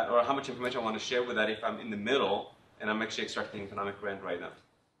with that, or how much information I want to share with that if I'm in the middle and I'm actually extracting economic rent right now.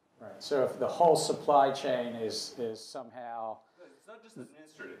 Right. So if the whole supply chain is somehow... It's not just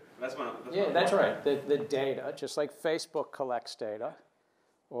administrative. That's right. The data, just like Facebook collects data,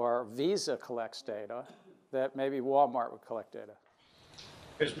 or Visa collects data, that maybe Walmart would collect data.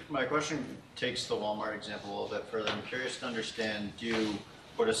 My question takes the Walmart example a little bit further. I'm curious to understand, do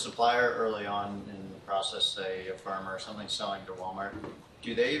would a supplier early on in the process, say a firm or something selling to Walmart,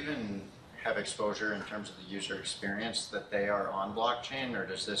 do they even have exposure in terms of the user experience that they are on blockchain, or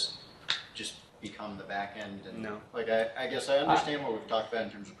does this just become the back end? And no. Like I guess I understand what we've talked about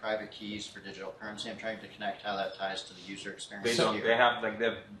in terms of private keys for digital currency. I'm trying to connect how that ties to the user experience. They don't. They have like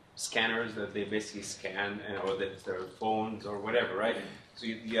the scanners that they basically scan, or their phones or whatever, right? So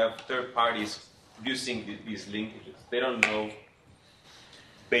you have third parties producing these linkages. They don't know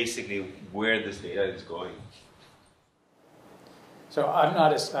basically where this data is going. So I'm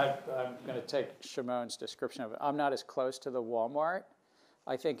not as, I'm going to take Shimon's description of it. I'm not as close to the Walmart.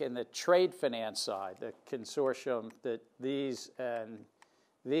 I think in the trade finance side, the consortium that these and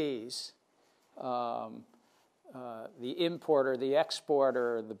these, the importer, the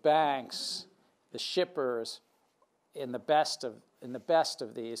exporter, the banks, the shippers, in the best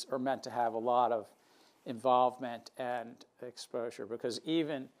of these are meant to have a lot of involvement and exposure, because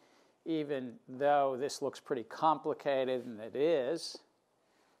even though this looks pretty complicated, and it is,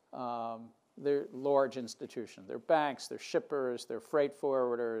 they're large institutions. They're banks, they're shippers, they're freight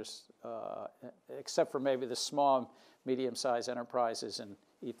forwarders, except for maybe the small, medium-sized enterprises in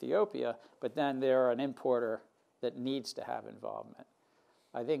Ethiopia, but then they're an importer that needs to have involvement.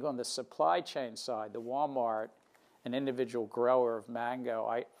 I think on the supply chain side, the Walmart, an individual grower of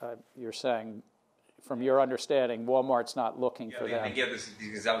mango, you're saying, from your understanding, Walmart's not looking for them. They get this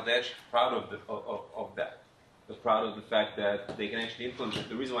example. They're actually proud of that. They're proud of the fact that they can actually implement it.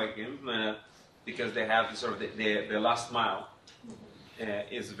 The reason why they can implement it, because they have sort of their last mile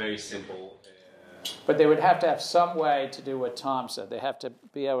is very simple. But they would have to have some way to do what Tom said. They have to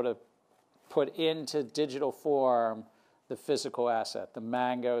be able to put into digital form the physical asset. The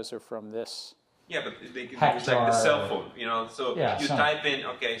mangoes are from this. Yeah, but they can use like the cell phone, So yeah, you type in,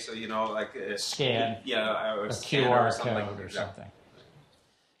 okay, so like scan, or a QR code or something.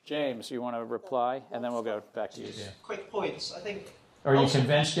 James, you want to reply, and then we'll go back to you. Just quick points. I think. Are you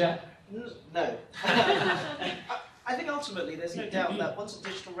convinced yet? No. I think ultimately there's no doubt that once a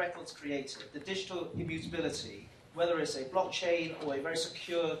digital record's created, the digital immutability, whether it's a blockchain or a very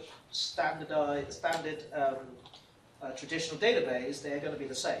secure, standard traditional database, they're going to be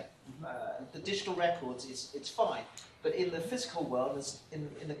the same. The digital records, it's fine. But in the physical world,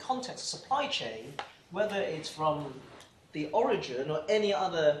 in the context of supply chain, whether it's from the origin or any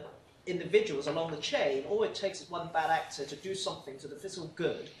other individuals along the chain, all it takes is one bad actor to do something to the physical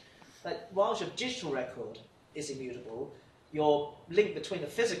good. That whilst your digital record is immutable, your link between the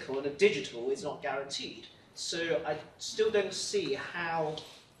physical and the digital is not guaranteed. So I still don't see how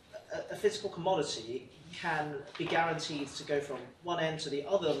a physical commodity can be guaranteed to go from one end to the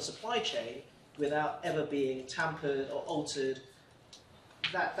other of the supply chain without ever being tampered or altered.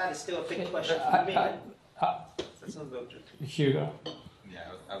 That is still a big question for me. Hugo? Yeah,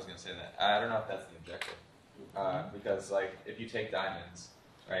 I was going to say that. I don't know if that's the objective. Because, like, if you take diamonds,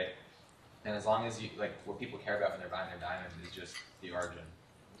 right, and as long as you, like, what people care about when they're buying their diamond is just the origin,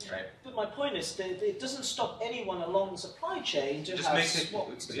 right? But my point is that it doesn't stop anyone along the supply chain to It have makes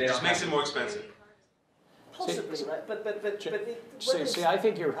it more expensive. Possibly, right? But See, I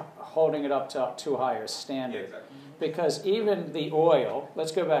think you're holding it up to too high a standard. Yeah, exactly. Because even the oil,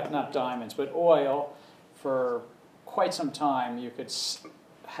 let's go back, not diamonds, but oil, for quite some time, you could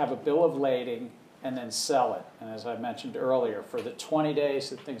have a bill of lading and then sell it. And as I mentioned earlier, for the 20 days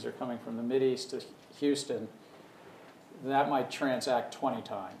that things are coming from the Mideast to Houston, that might transact 20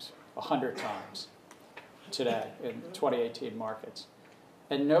 times, 100 times today in 2018 markets.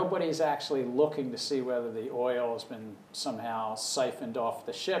 And nobody's actually looking to see whether the oil has been somehow siphoned off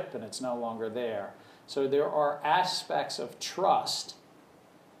the ship and it's no longer there. So there are aspects of trust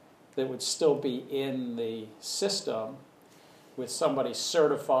that would still be in the system, with somebody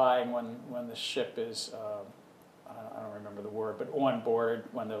certifying when the ship is, I don't remember the word, but on board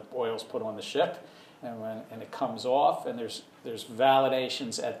when the oil's put on the ship, and it comes off, and there's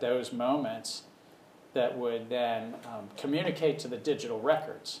validations at those moments that would then communicate to the digital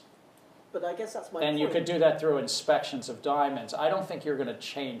records. But I guess that's my And point. you could do that through inspections of diamonds. I don't think you're going to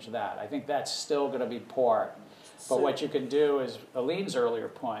change that. I think that's still going to be part. But what you can do is, Aline's earlier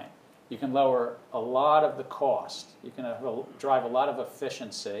point, you can lower a lot of the cost. You can drive a lot of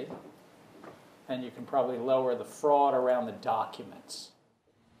efficiency, and you can probably lower the fraud around the documents.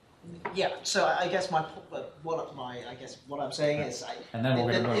 Yeah, so I guess what I'm saying is, And then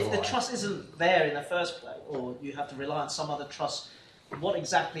we're gonna go if to the why. trust isn't there in the first place, or you have to rely on some other trust, what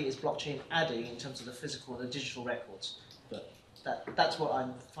exactly is blockchain adding in terms of the physical and the digital records? But that's what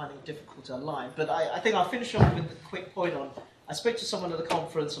I'm finding difficult to align. But I think I'll finish off with a quick point on. I spoke to someone at the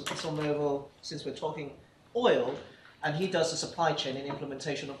conference on ExxonMobil, since we're talking oil, and he does the supply chain and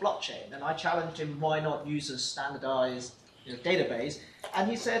implementation of blockchain. And I challenged him, why not use a standardized database? And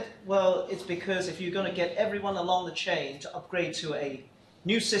he said, well, it's because if you're going to get everyone along the chain to upgrade to a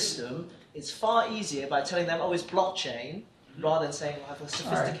new system, it's far easier by telling them, oh, it's blockchain, rather than saying, well, I have a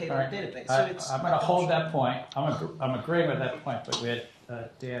sophisticated database. So I'm going to hold that point. I'm agreeing with that point, but we had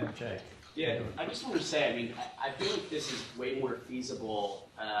Dan and Jay. Yeah, I just want to say, I mean, I feel like this is way more feasible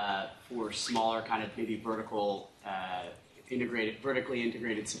for smaller kind of maybe vertically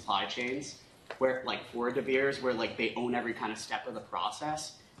integrated supply chains, where like for De Beers, where like they own every kind of step of the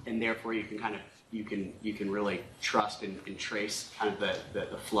process, and therefore you can kind of you can really trust and trace kind of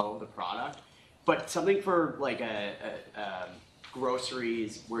the flow of the product. But something for like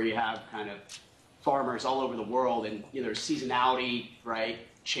groceries, where you have kind of farmers all over the world, and there's seasonality, right,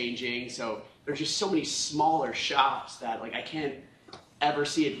 changing. So there's just so many smaller shops that like I can't ever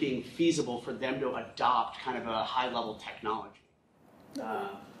see it being feasible for them to adopt kind of a high-level technology.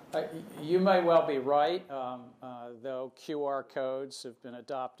 You may well be right, though QR codes have been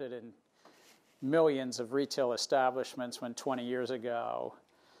adopted in millions of retail establishments when 20 years ago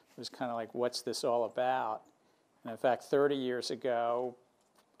it was kind of like, what's this all about? And in fact, 30 years ago,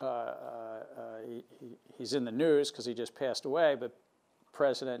 he's in the news because he just passed away, but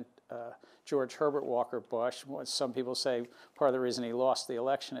President George Herbert Walker Bush, some people say part of the reason he lost the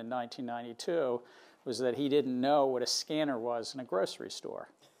election in 1992 was that he didn't know what a scanner was in a grocery store.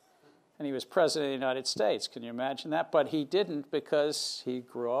 And he was president of the United States. Can you imagine that? But he didn't, because he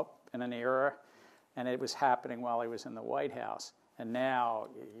grew up in an era and it was happening while he was in the White House. And now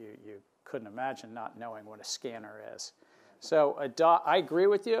you couldn't imagine not knowing what a scanner is. So I agree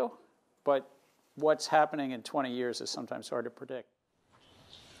with you, but what's happening in 20 years is sometimes hard to predict.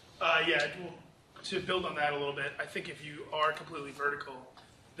 Yeah, well, to build on that a little bit, I think if you are completely vertical,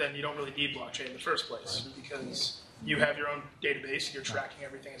 then you don't really need blockchain in the first place, because you have your own database and you're tracking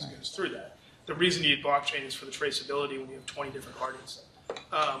everything as it goes through that. The reason you need blockchain is for the traceability when you have 20 different parties.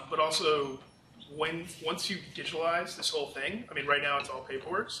 But also, once you digitalize this whole thing, I mean, right now it's all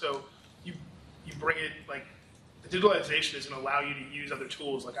paperwork, so you bring it, like, the digitalization is going to allow you to use other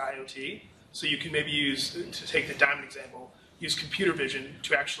tools like IoT. So you can maybe use, to take the diamond example, use computer vision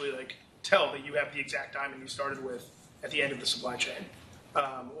to actually like tell that you have the exact diamond you started with at the end of the supply chain,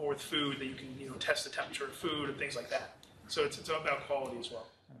 or with food that you can test the temperature of food and things like that. So it's about quality as well.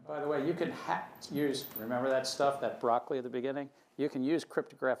 By the way, you can use, remember that stuff, that broccoli at the beginning? You can use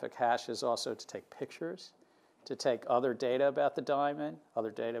cryptographic hashes also to take pictures, to take other data about the diamond,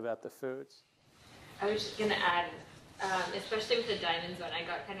 other data about the foods. I was just going to add, especially with the diamonds one, I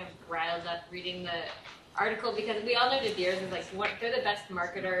got kind of riled up reading the article, because we all know De Beers is like they're the best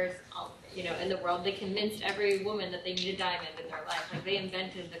marketers, in the world. They convinced every woman that they need a diamond in their life. Like they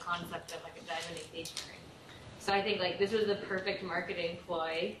invented the concept of like a diamond engagement ring. So I think like this was the perfect marketing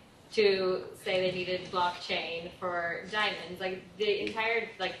ploy to say they needed blockchain for diamonds. Like the entire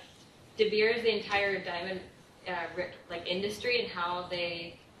De Beers, the entire diamond industry and how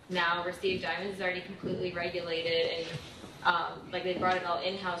they now receive diamonds is already completely regulated, and they brought it all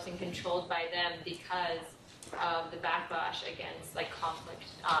in-house and controlled by them because of the backlash against conflict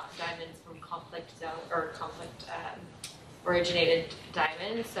diamonds from conflict zone or conflict originated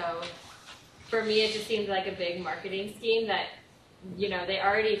diamonds. So for me, it just seems like a big marketing scheme that they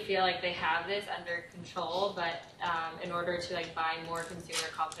already feel like they have this under control, but in order to buy more consumer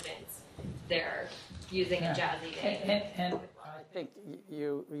confidence, they're using a jazzy name. And I think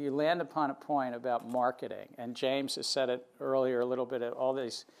you land upon a point about marketing, and James has said it earlier a little bit. All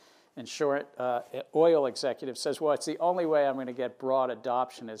these oil executives says, well, it's the only way I'm going to get broad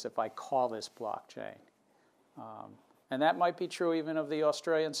adoption is if I call this blockchain. And that might be true even of the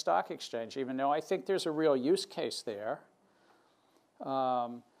Australian Stock Exchange, even though I think there's a real use case there.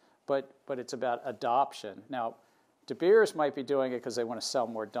 But it's about adoption. Now, De Beers might be doing it because they want to sell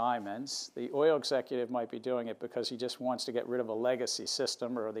more diamonds. The oil executive might be doing it because he just wants to get rid of a legacy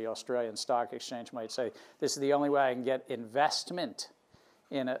system, or the Australian Stock Exchange might say, this is the only way I can get investment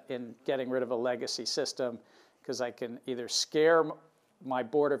in getting rid of a legacy system, because I can either scare my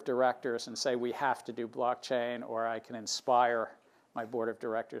board of directors and say we have to do blockchain, or I can inspire my board of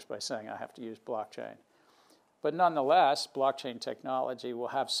directors by saying I have to use blockchain. But nonetheless, blockchain technology will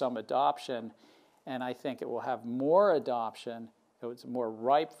have some adoption, and I think it will have more adoption. It's more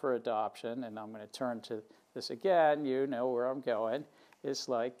ripe for adoption, and I'm going to turn to this again. You know where I'm going. It's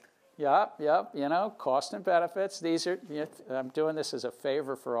like, yep, cost and benefits. These are. I'm doing this as a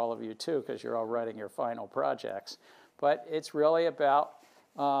favor for all of you too, because you're all writing your final projects. But it's really about.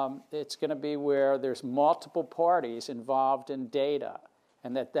 It's going to be where there's multiple parties involved in data,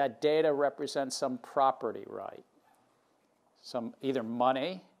 and that data represents some property right. some either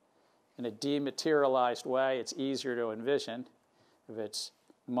money in a dematerialized way. It's easier to envision if it's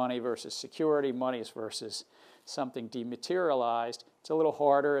money versus security, money versus something dematerialized. It's a little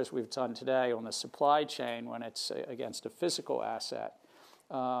harder, as we've done today, on the supply chain when it's against a physical asset.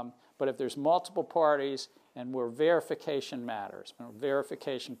 But if there's multiple parties and where verification matters, or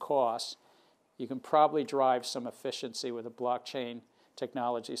verification costs, you can probably drive some efficiency with a blockchain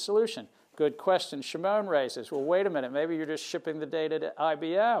technology solution. Good question Shimon raises. Well, wait a minute, maybe you're just shipping the data to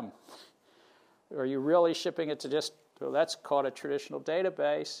IBM. Are you really shipping it to just, well, that's called a traditional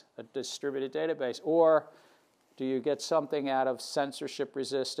database, a distributed database, or do you get something out of censorship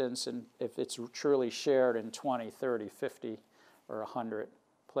resistance and if it's truly shared in 20, 30, 50, or 100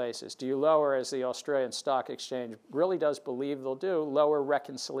 places? Do you lower, as the Australian Stock Exchange really does believe they'll do, lower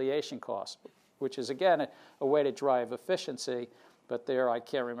reconciliation costs, which is, again, a way to drive efficiency. But there, I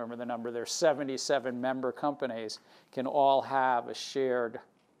can't remember the number, there's 77 member companies can all have a shared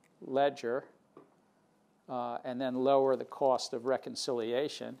ledger and then lower the cost of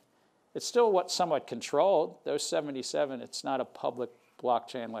reconciliation. It's still somewhat controlled. Those 77, it's not a public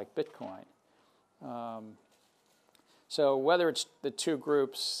blockchain like Bitcoin. So whether it's the two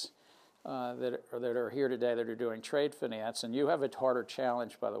groups that are here today that are doing trade finance, and you have a harder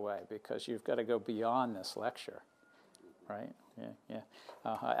challenge, by the way, because you've got to go beyond this lecture, right? Yeah.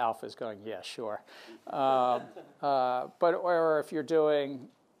 Alpha's going, yeah, sure. Or if you're doing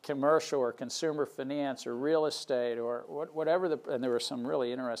commercial or consumer finance or real estate or whatever, and there were some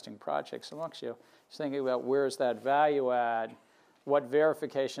really interesting projects amongst you, just thinking about where's that value add, what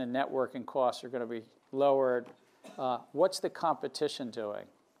verification and networking costs are going to be lowered, what's the competition doing?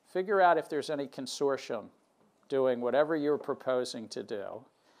 Figure out if there's any consortium doing whatever you're proposing to do,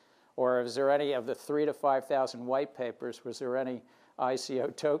 or is there any of the 3,000 to 5,000 white papers, was there any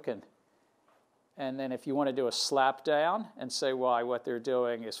ICO token? And then if you want to do a slap down and say why what they're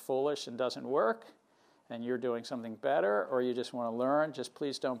doing is foolish and doesn't work, and you're doing something better, or you just want to learn, just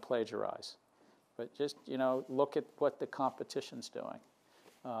please don't plagiarize. But just, look at what the competition's doing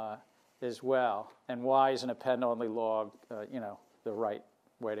as well. And why isn't append-only log, the right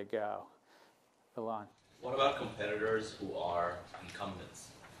way to go? Alon. What about competitors who are incumbents?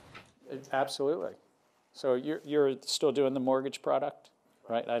 Absolutely. So you're still doing the mortgage product,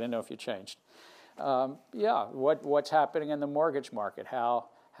 right? I didn't know if you changed. What's happening in the mortgage market?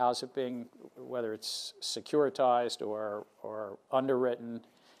 How's it being, whether it's securitized or underwritten,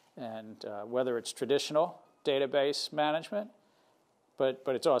 and whether it's traditional database management, but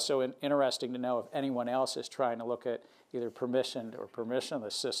it's also interesting to know if anyone else is trying to look at either permissioned or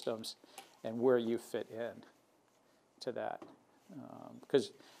permissionless systems and where you fit in to that.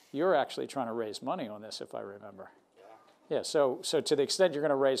 Because you're actually trying to raise money on this, if I remember. Yeah, so to the extent you're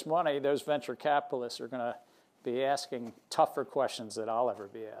going to raise money, those venture capitalists are going to be asking tougher questions than I'll ever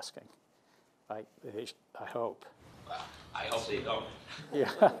be asking. I hope. I hope they don't.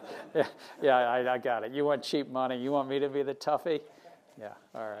 I got it. You want cheap money. You want me to be the toughie? Yeah,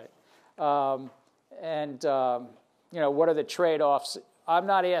 all right. What are the trade-offs? I'm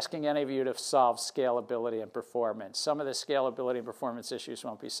not asking any of you to solve scalability and performance. Some of the scalability and performance issues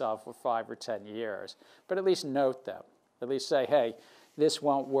won't be solved for 5 or 10 years, but at least note them. At least say, hey, this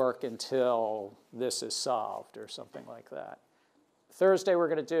won't work until this is solved or something like that. Thursday, we're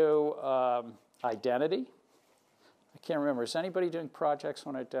going to do identity. I can't remember. Is anybody doing projects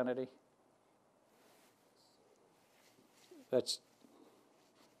on identity?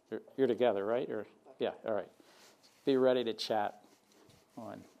 You're together, right? Yeah, all right. Be ready to chat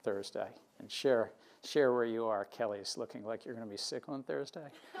on Thursday and share where you are. Kelly's looking like you're going to be sick on Thursday.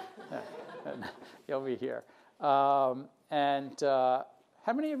 You'll be here. How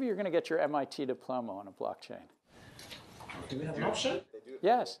many of you are going to get your MIT diploma on a blockchain? Do we have an option?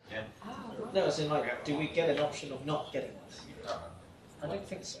 Yes. Yeah. No, as in do we get an option of not getting it? I don't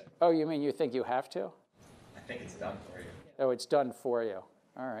think so. Oh, you mean you think you have to? I think it's done for you. Oh, it's done for you.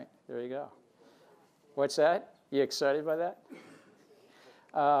 All right, there you go. What's that? You excited by that?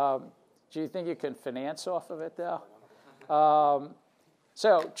 Do you think you can finance off of it, though?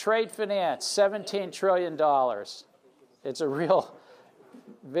 So trade finance, $17 trillion. It's a real,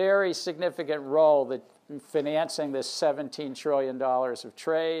 very significant role that financing this $17 trillion of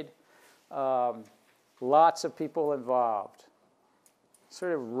trade. Lots of people involved.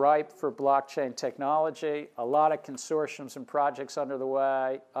 Sort of ripe for blockchain technology. A lot of consortiums and projects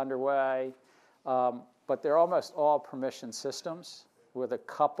underway. But they're almost all permission systems with a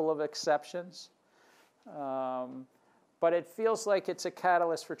couple of exceptions. But it feels like it's a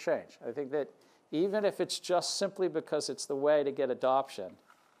catalyst for change. I think that even if it's just simply because it's the way to get adoption,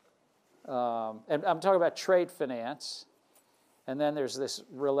 and I'm talking about trade finance, And then there's this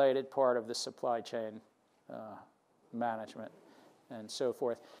related part of the supply chain management and so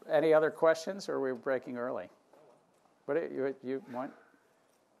forth. Any other questions, or are we breaking early? What you want?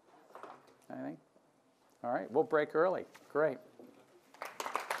 Anything? All right, we'll break early. Great.